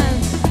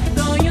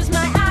 Gonna use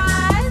my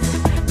eyes,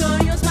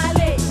 gonna use my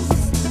legs,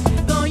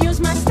 gonna use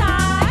my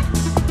style,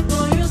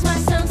 gonna use my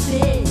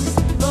senses,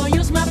 gonna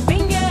use my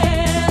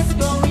fingers,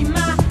 gonna in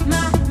my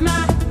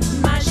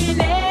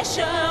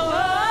imagination.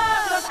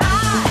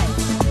 I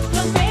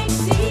gonna make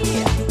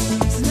see,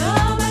 there's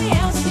nobody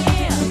else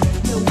here,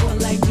 no one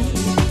like me.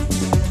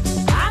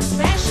 I'm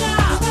special.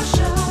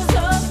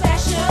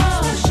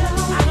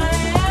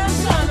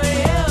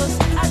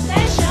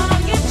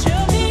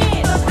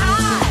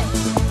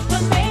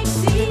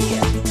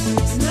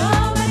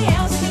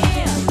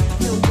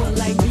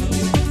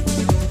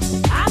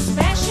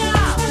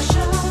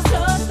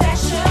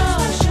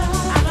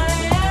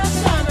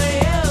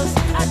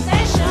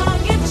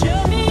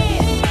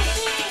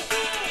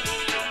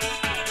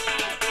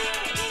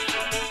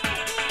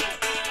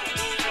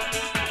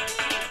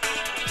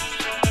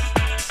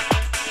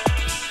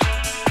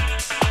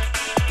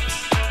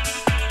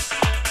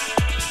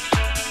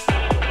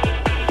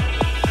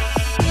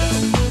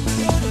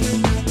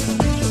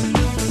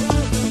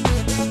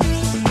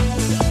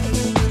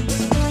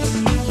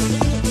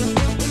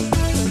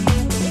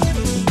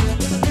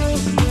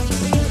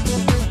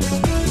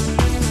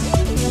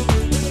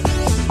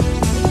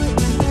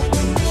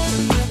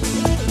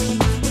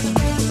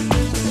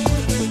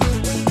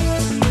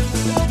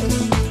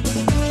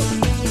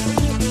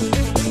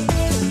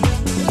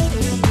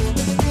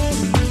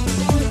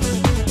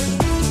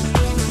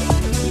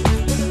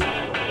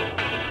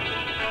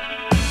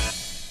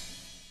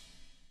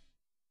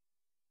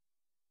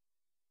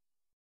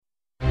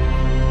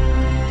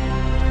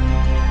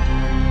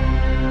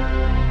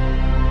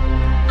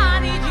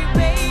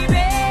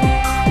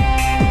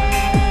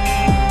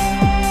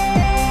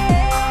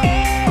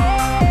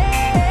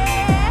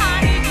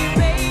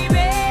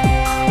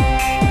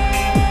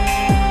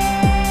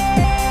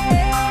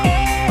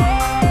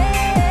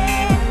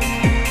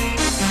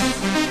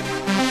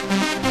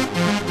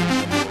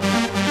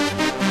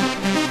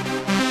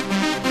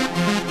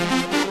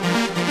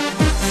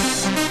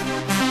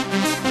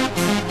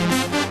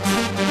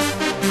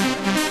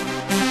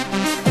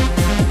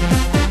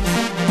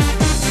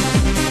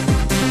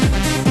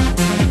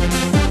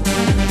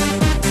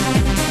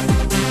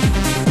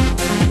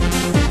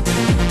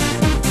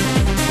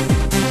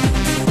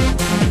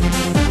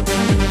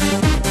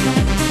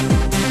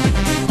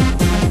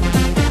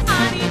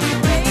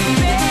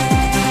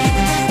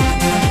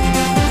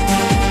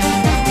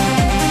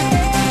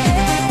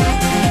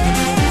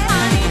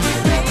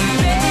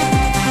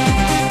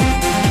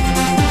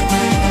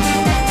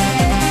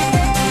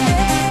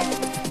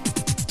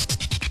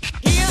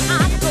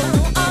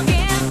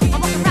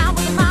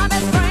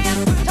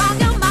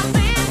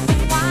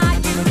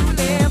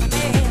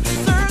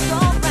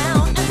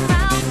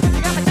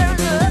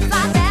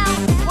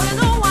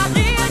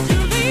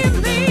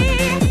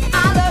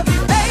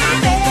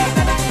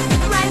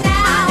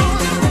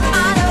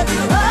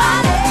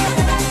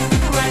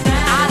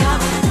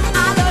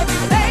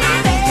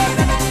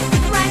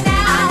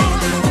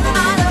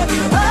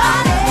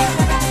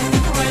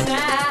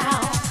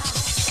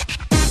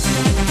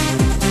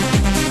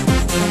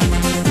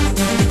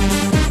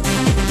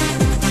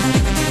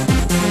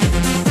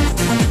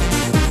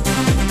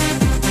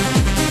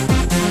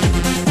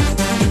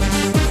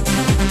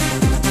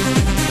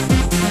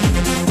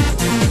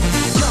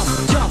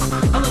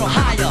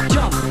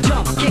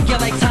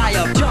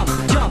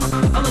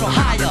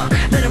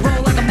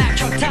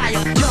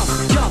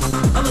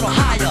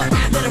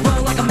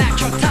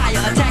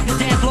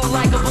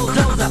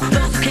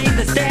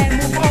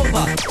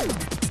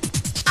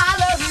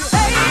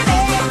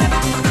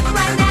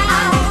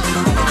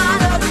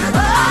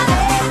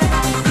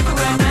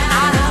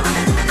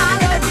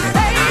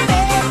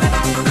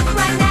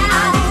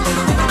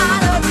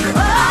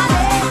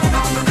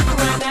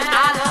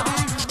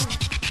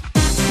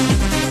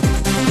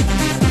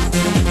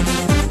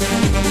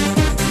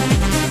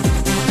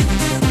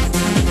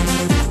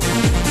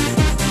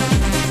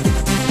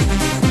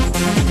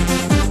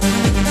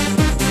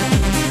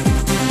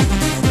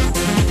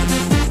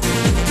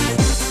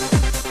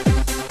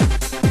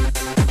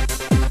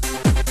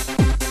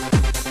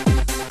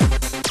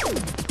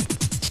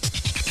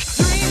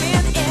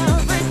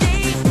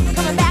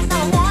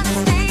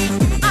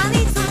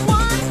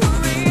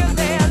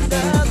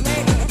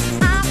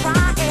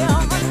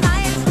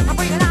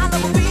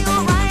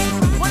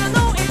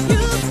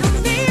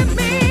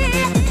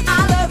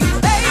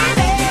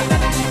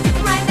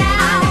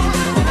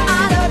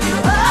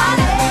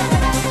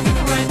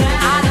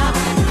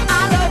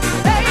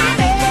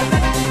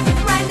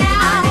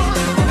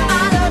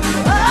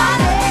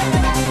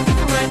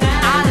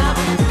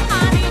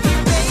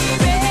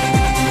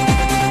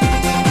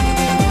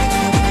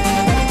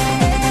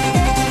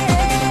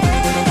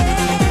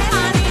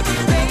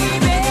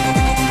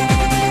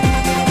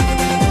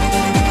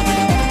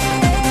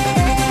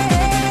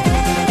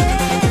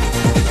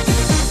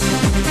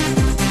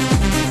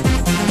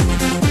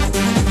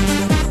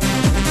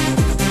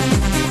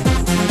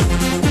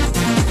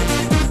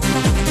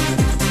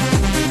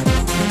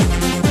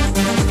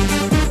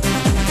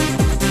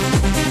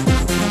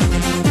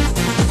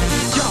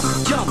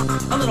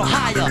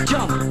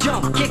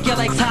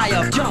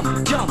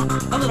 jump, jump,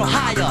 a little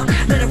higher.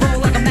 Let it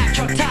roll like a Mack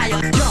truck tire.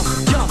 Jump,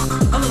 jump,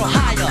 a little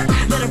higher.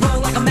 Let it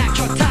roll like a Mack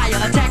truck tire.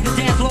 Attack the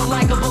dance floor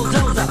like a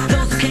bulldozer.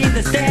 Those who came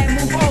to stand,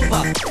 move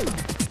over.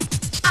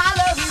 I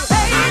love you,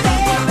 baby,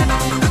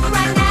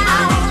 right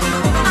now.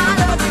 I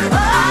love you,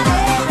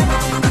 honey,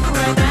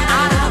 right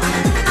now.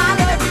 I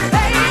love you,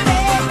 baby,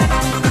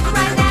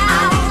 right now.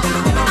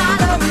 I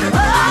love you,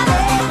 honey,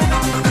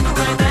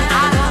 right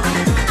now.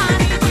 I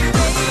need you,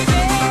 baby.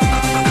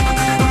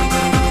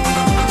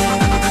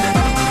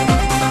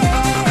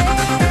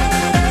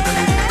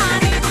 I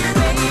need you,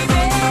 baby,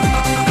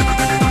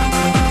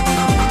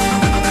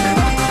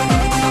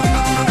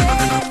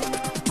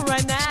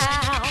 right now.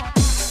 I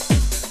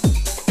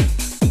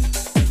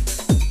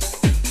need you,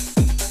 baby.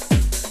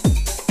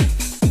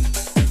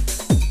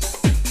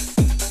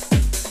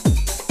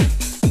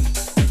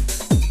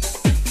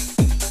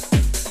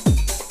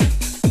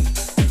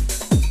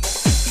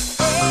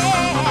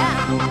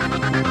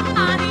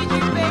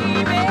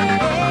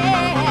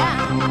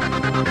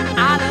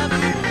 I love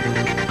you.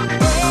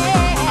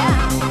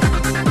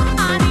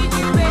 I need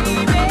you,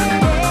 baby.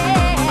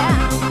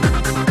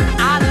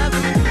 I love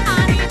you.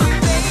 I need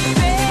you,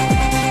 baby.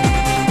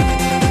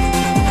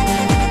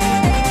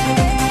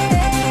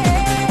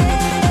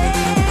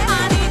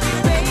 I need you,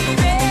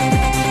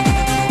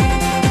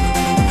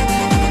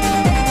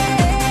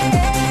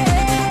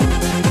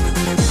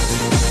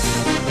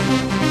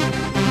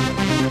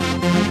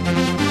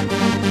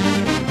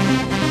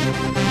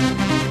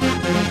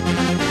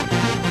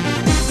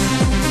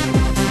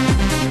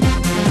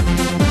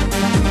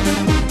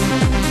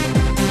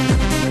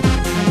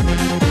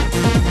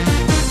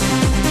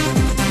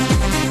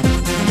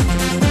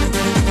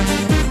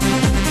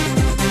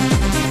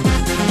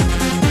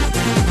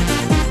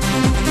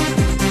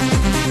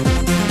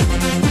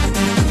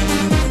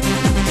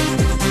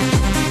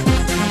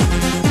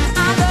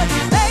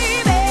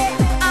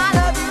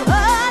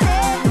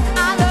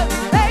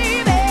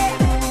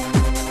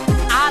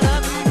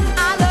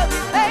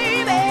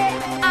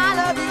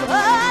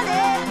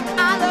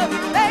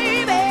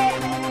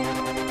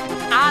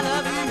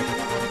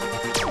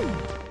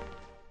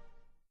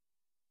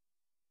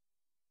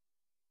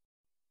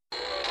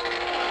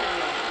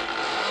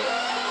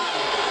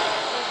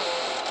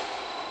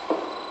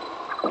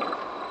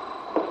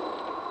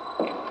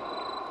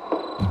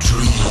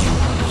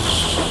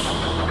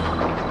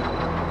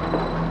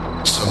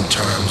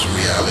 Sometimes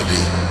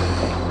reality,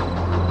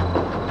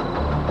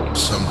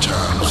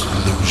 sometimes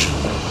illusion.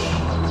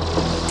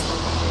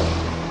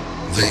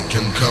 They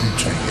can come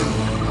to you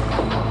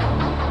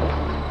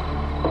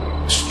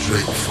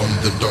straight from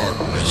the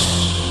darkness.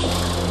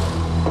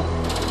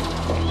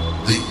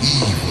 The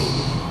evil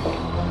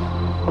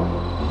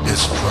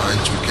is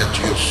trying to get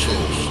your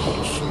soul.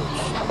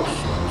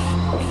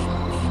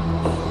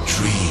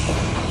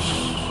 Dreams.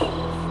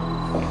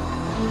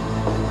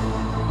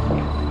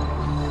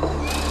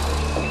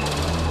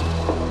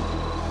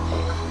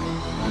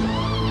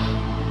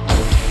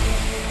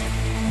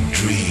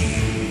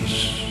 Dreams.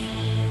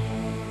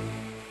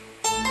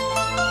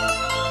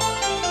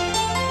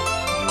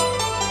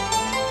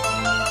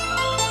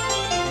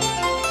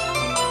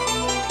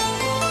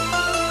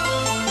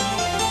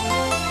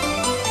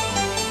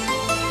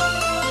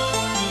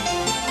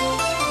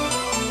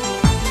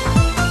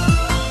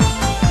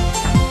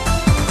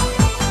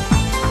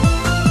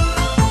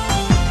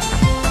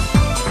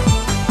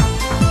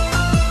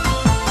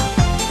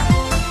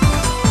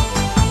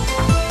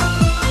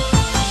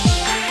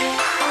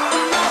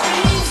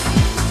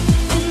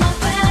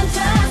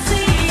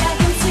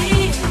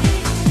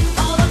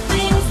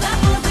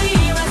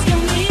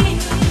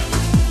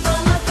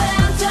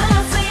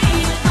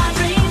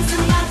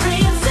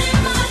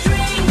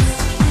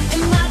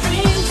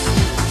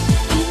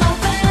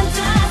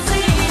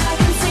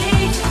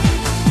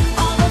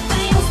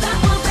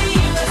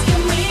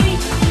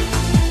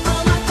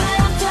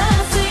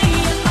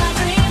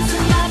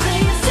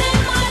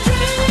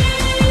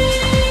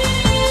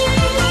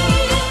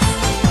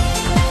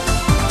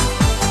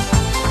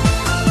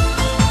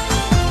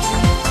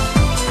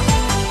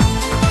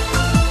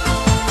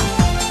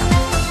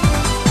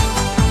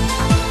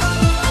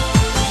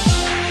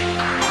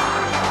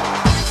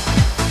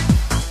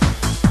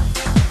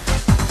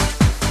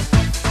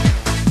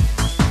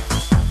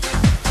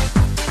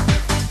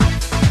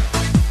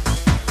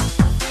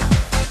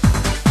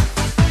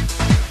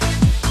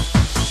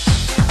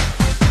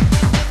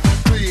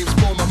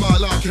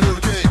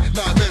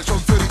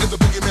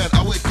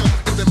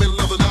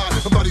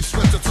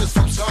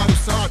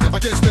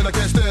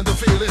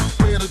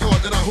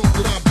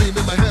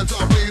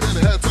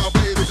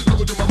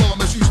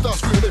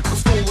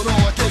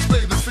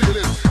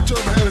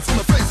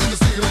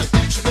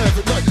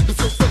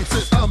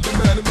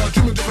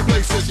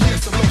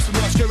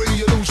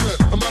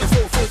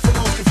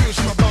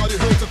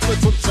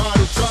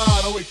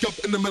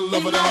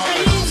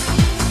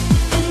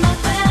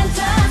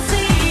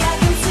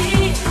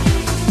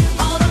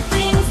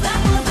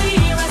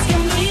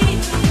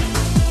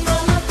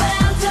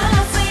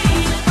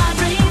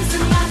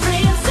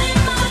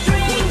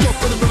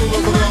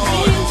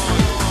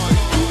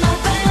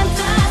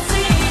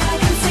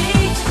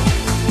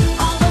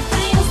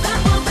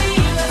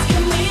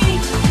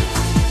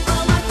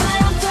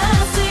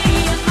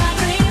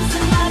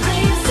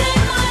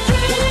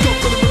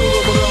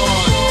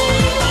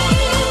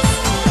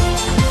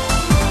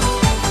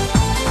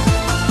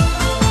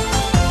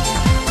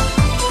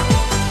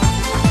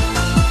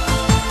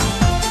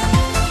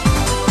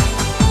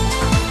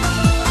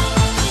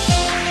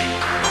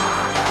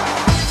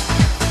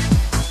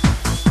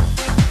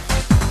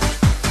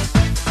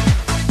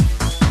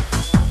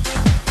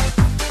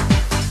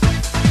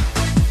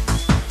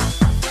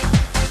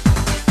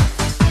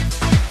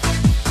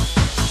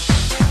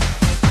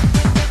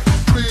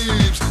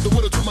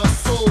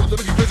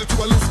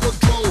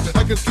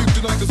 can sleep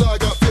tonight 'cause I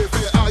got fear,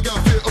 I got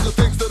fear of the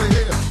things that I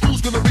hear. Who's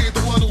gonna be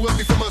the one who help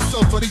me for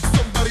myself? I need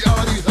somebody,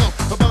 I need help.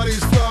 My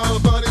body's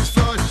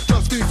fly,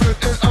 trust me, friend,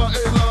 and I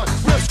ain't lie.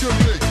 Rescue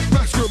me,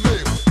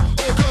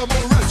 oh come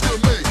on, rescue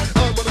me.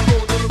 I'm on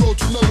the road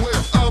to nowhere.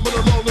 I'm on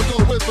a lonely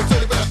nowhere, but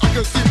tell you that I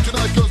can sleep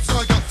tonight 'cause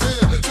I got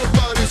fear.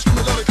 Somebody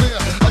screaming loud and clear.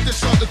 I just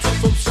shot the truck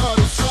from side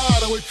to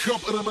side. I wake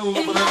up in the middle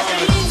of the night.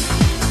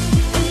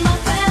 In my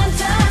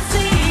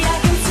fantasy, I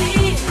can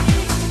see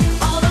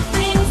all the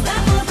things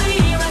that will be.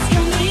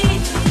 Rescue me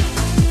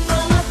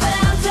from my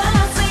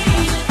fantasy.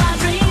 In my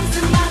dreams,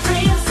 in my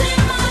dreams, in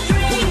my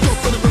dreams. Wake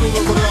up in the middle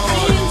of the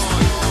night.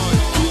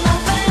 In my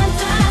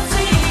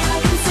fantasy, I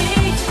can see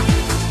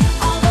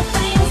all the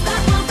things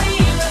that will be.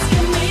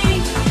 Rescue me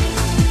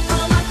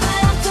from my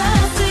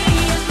fantasy.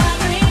 In my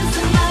dreams,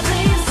 in my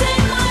dreams,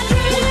 in my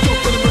dreams. Wake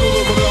up in the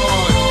middle of the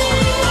night.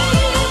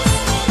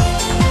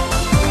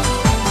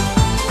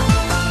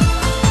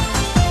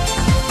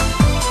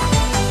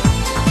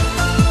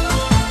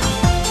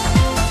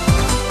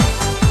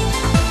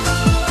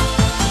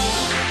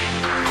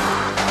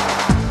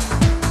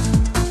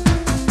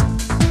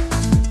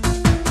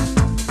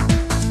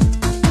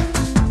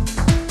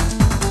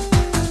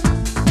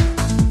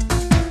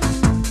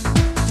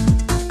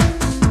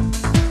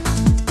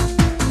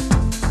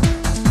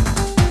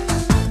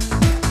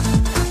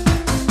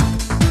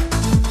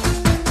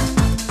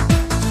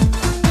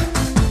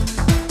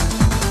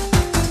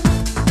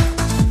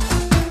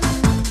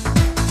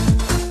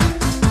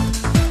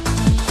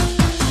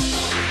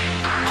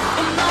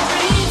 In my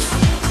dreams,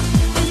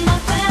 in my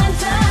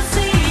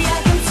fantasy, I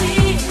can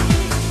see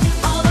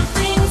all the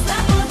things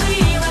that will be.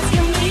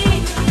 Rescue me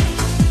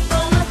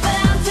from my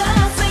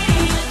fantasy.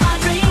 In my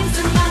dreams,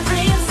 in my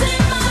dreams,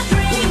 in my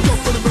dreams. Wake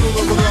up in the middle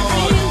of the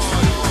night.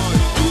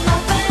 In my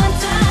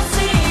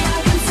fantasy, I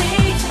can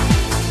see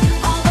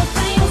all the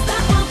things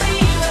that will be.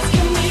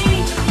 Rescue me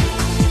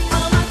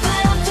from my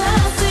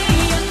fantasy.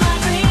 In my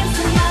dreams,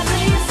 in my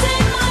dreams,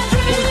 in my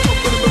dreams.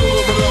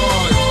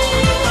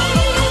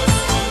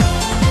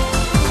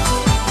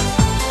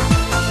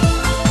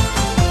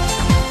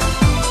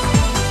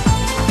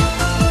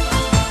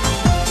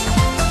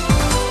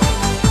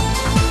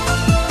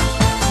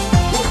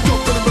 Wake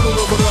up in the middle of the night. Wake up in the middle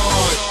of the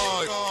night.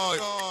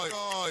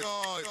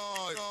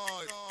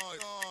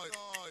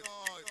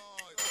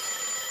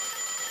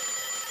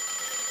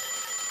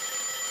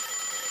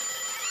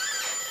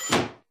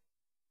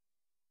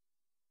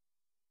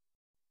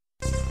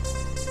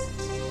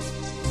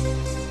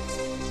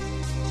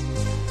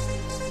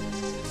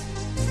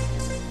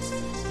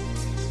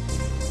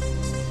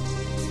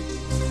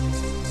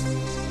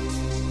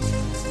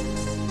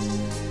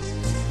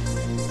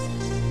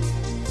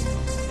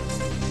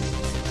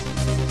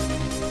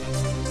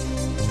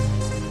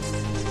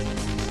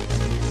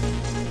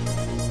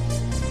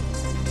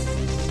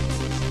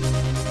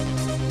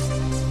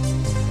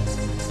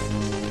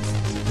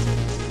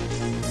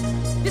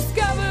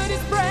 Discover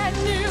this brand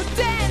new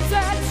dance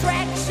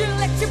attraction.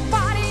 Let your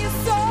body and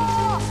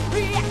soul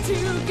react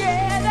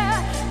together.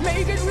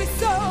 Make it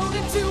resolve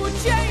into a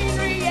chain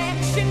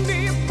reaction.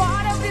 Be a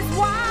part of this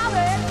wild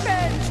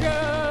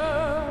adventure.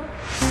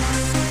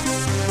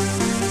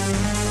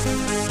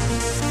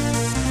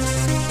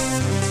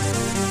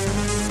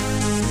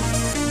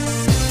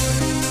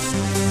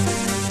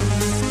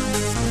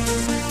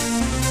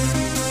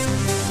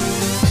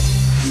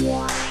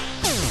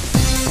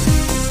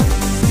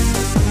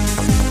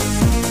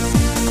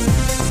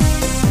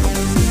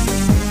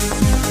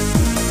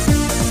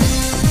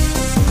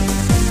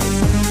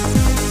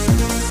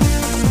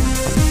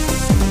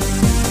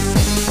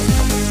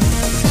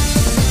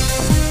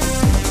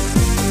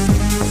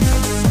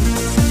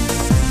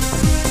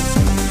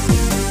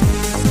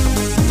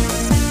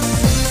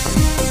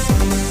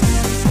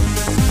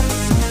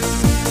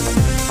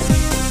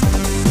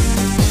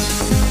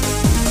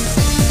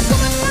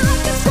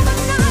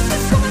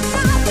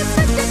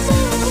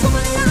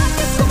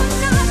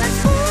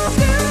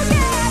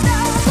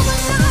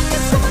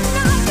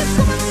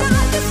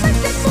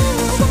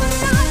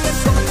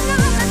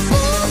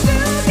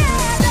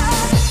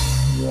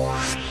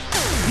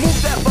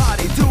 Move that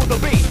body to the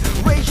beat.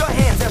 Raise your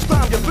hands and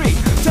stomp your feet.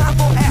 Time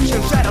for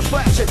action,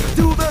 satisfaction.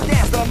 Do the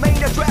dance, the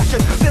main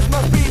attraction. This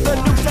must be the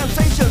new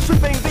sensation,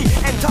 sweeping the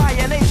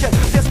entire nation.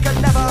 This can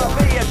never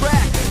be a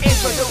drag.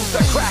 Introduce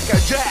the Cracker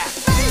Jack.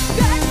 Make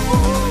that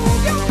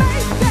move, you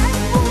make that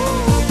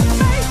move,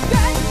 make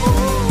that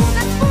move.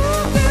 Let's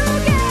move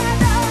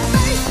together.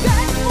 Make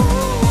that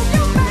move,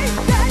 you make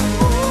that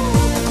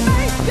move,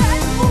 make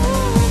that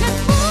move. Let's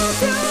move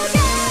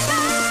together.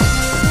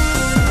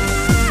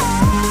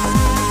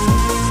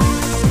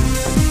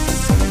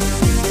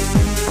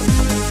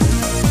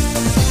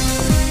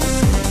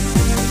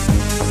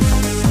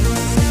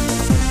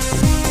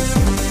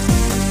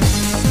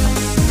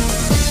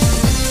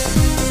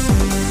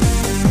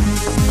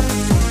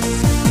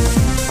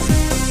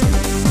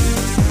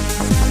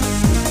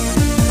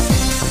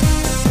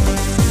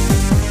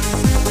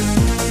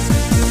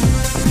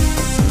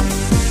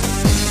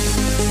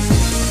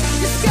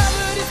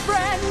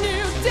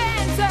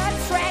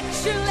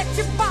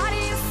 your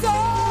body and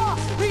soul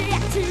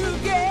react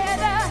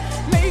together.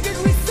 Make it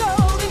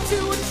result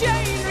into a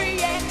chain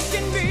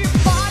reaction. Be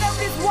part of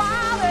this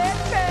wild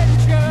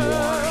adventure.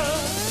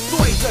 The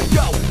way to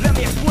go, let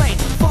me explain.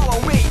 Follow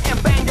me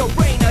and bang your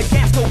brain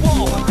against the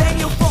wall. Then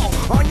you fall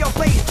on your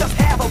face, just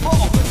have a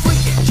ball.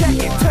 Freak it, check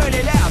it, turn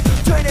it out,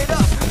 turn it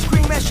up,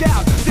 scream and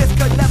shout. This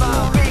could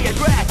never be a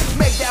drag.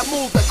 Make that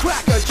move, the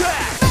cracker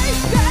jack.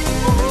 Make that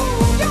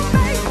move, you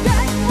make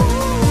that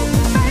move,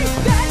 make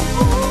that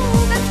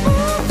move, let's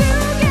move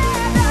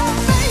together.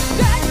 Make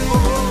that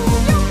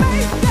move, you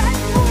make that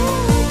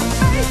move,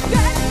 make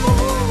that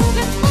move,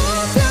 let's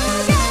move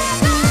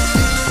together.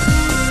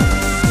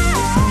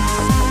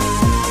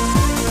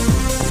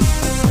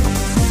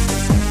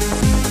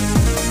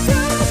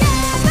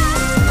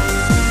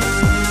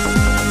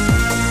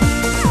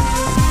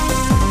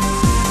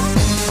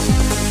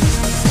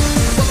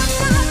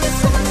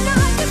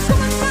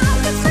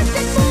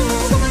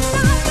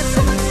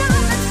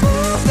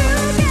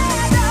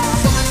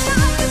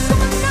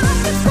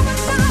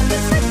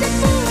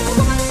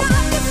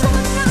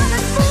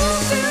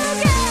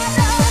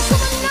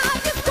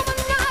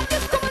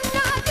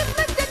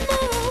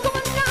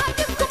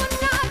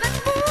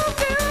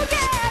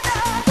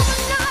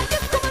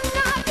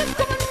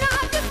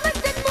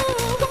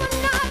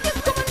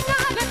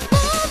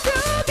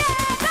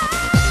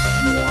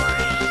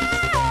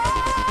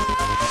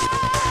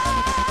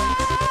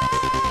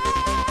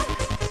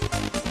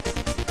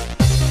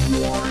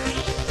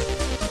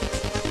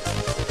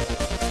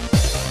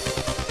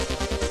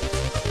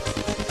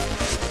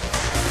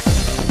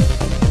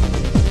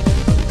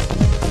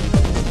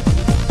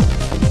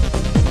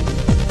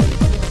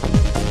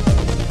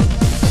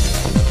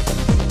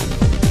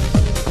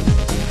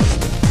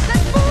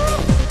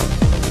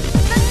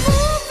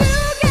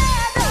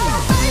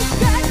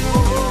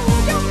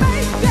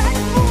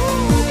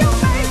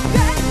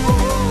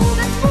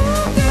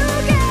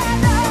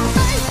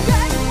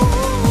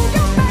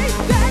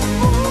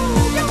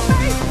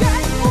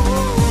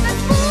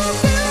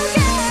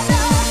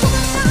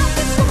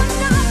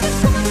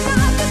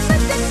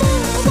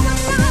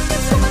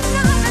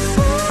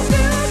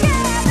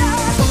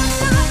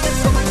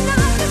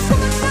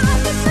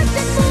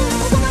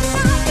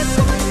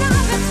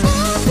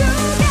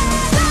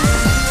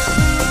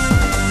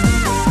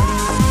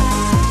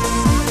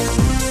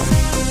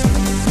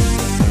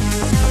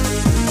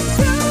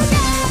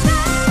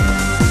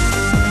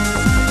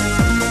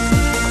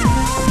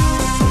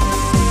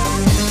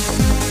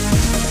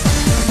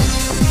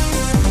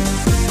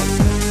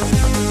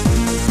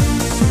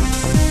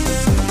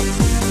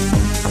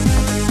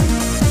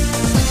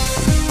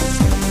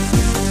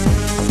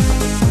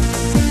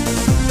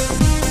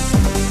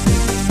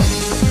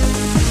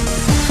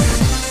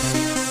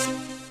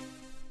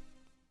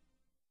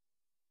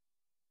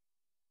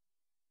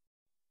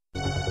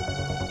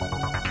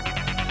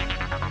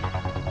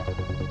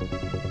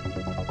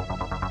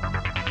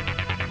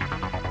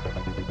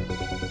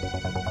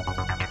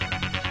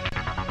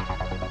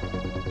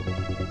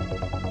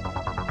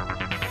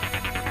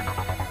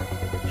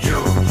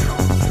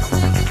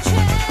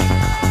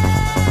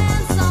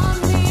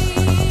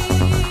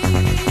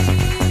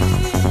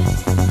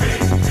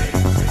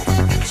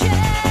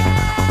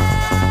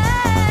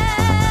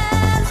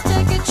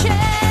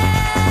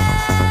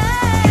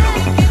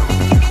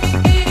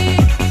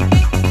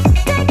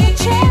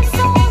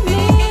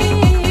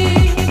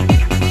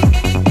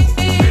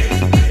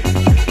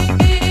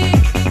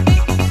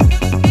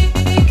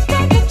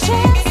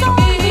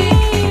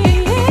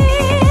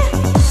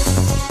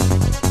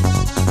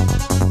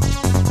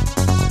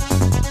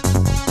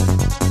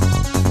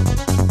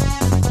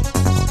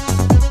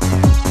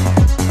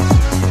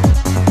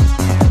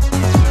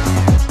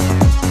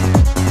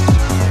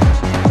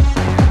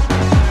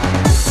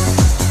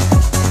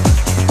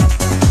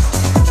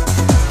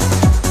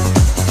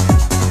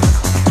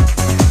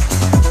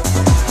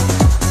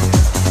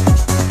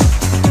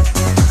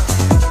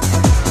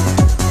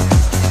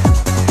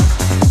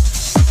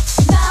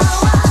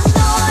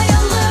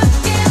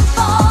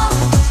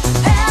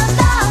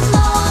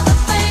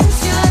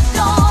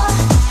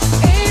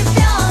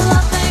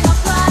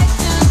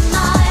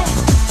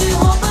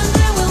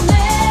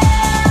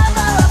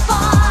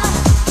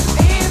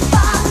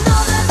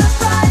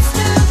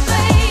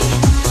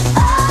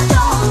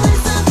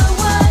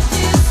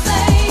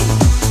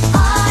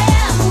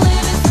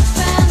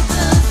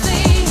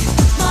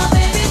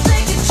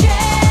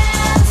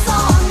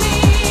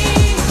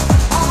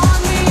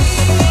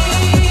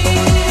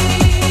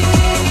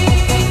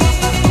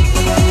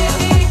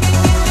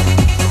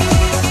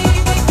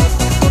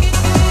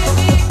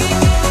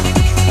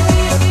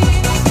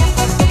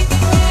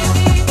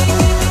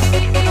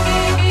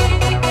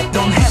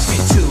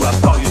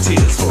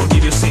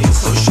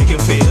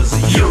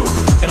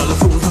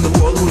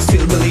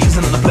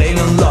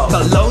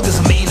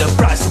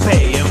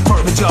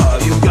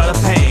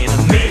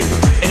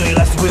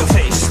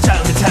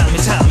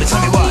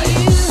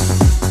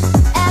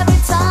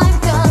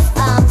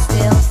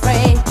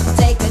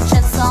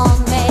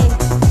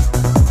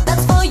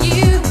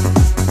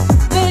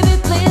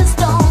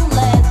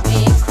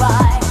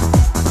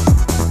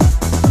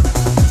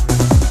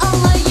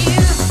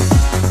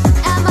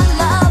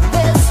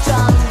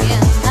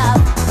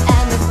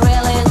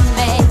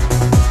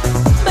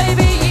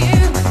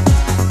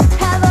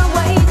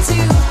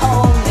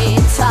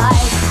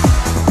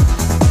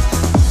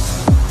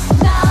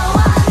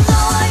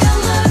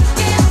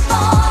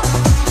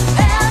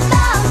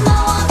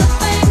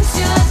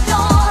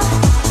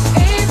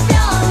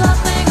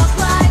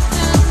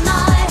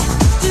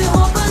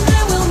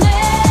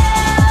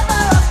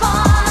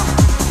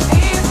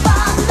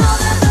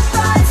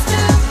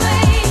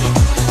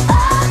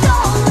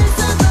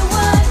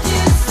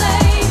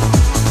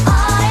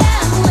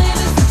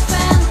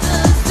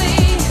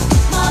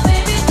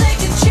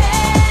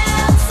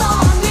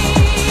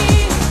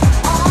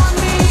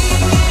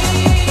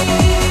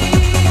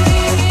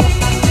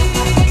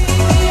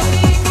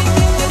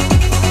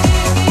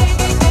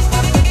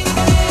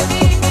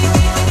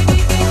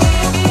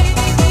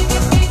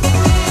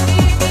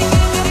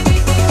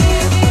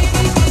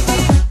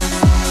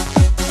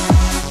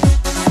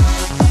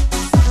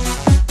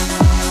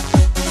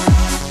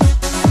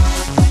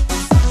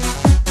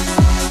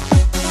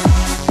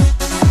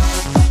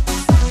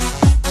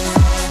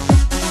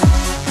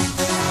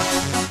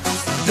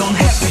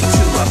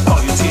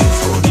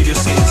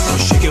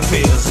 shaking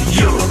fears.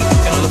 You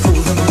and all the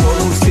fools in the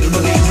world who still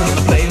believe in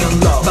the plain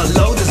and love. But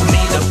low doesn't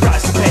mean the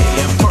price to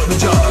pay, and for the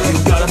joy you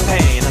gotta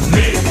pay. And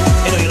me,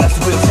 you know you left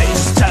the real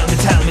face. Just tell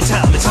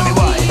me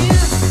why.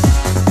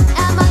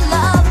 And my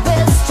love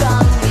is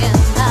strong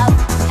enough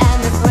and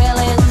it's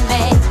thrilling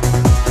me.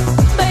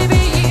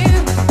 Baby, you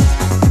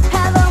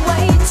have a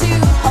way to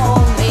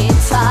hold me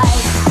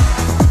tight.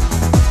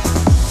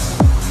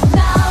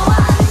 Now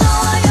I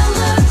know you're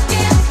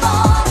looking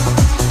for,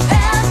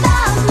 and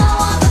I know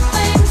all the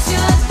things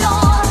you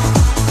adore.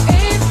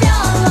 If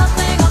you're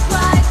loving or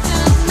right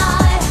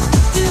tonight,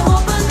 to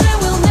open we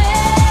will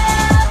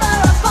never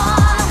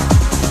apart.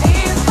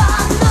 If I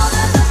know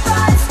there's a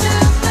price to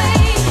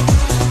pay,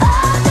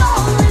 I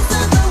don't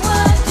listen to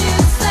what you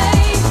say.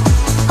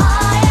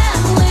 I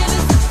am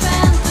living the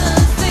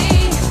fantasy.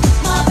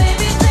 My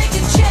baby, take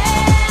a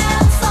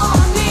chance on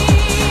me,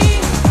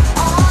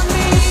 on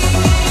me.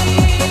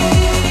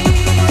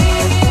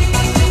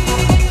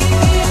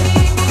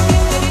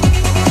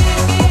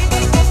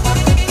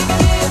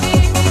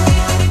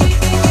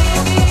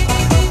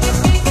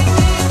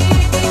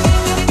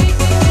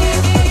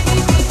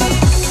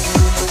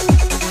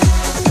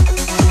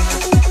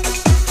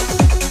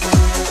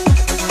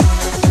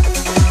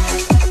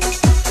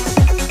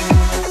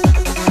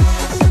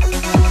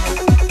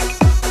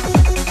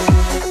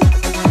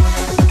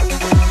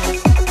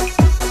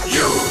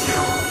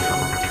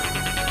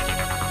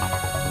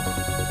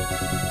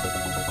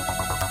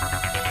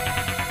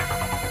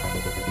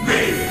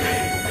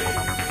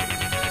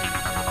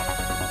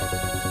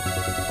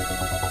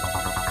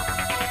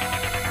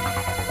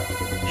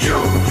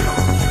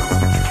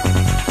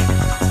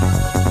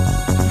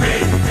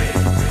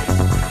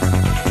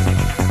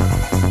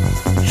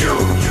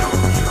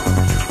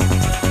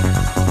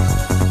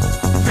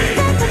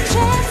 Take a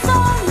chance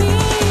on me.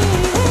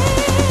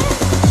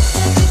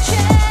 Take a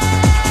chance.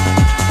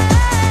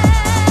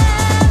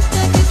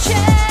 Take a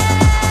chance.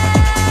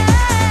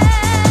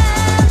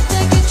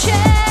 Take a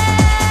chance.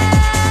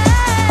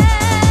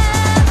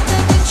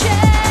 Take a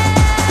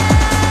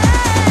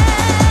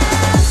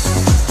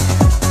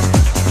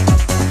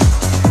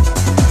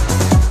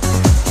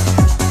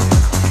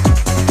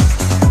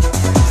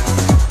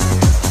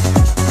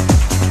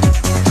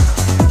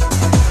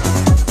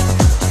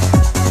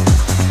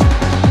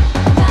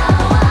Now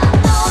I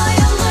know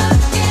you're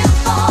looking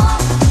for,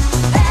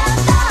 and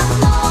I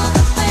know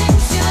the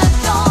things you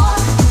adore.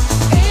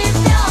 If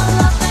you're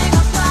loving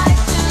or right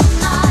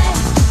tonight,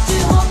 to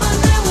open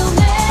we will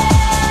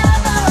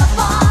never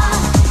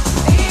apart.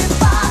 If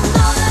I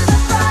know there's a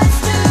price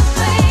to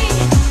pay,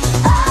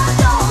 I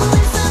don't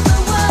listen to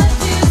what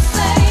you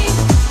say.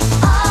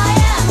 I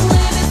am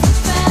living the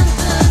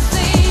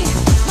fantasy.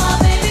 My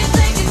baby,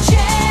 take a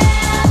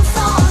chance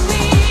on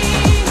me,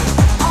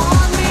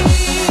 on me.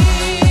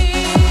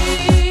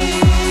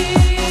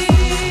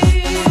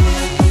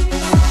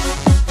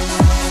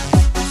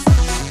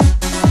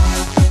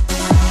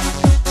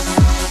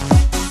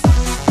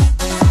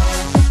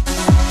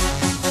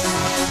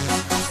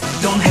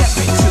 Don't have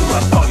me to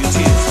wipe all your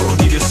tears,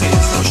 forgive your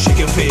sins, no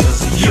shaking fears.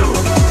 You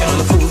and all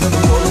the fools in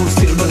the world who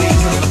still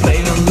believe in the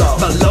plain and love.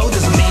 But low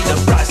doesn't mean the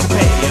price to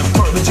pay, and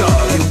for the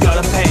joy you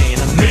gotta pay.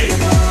 And me,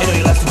 you know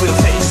you left the real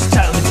face.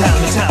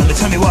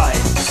 Tell me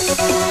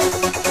why.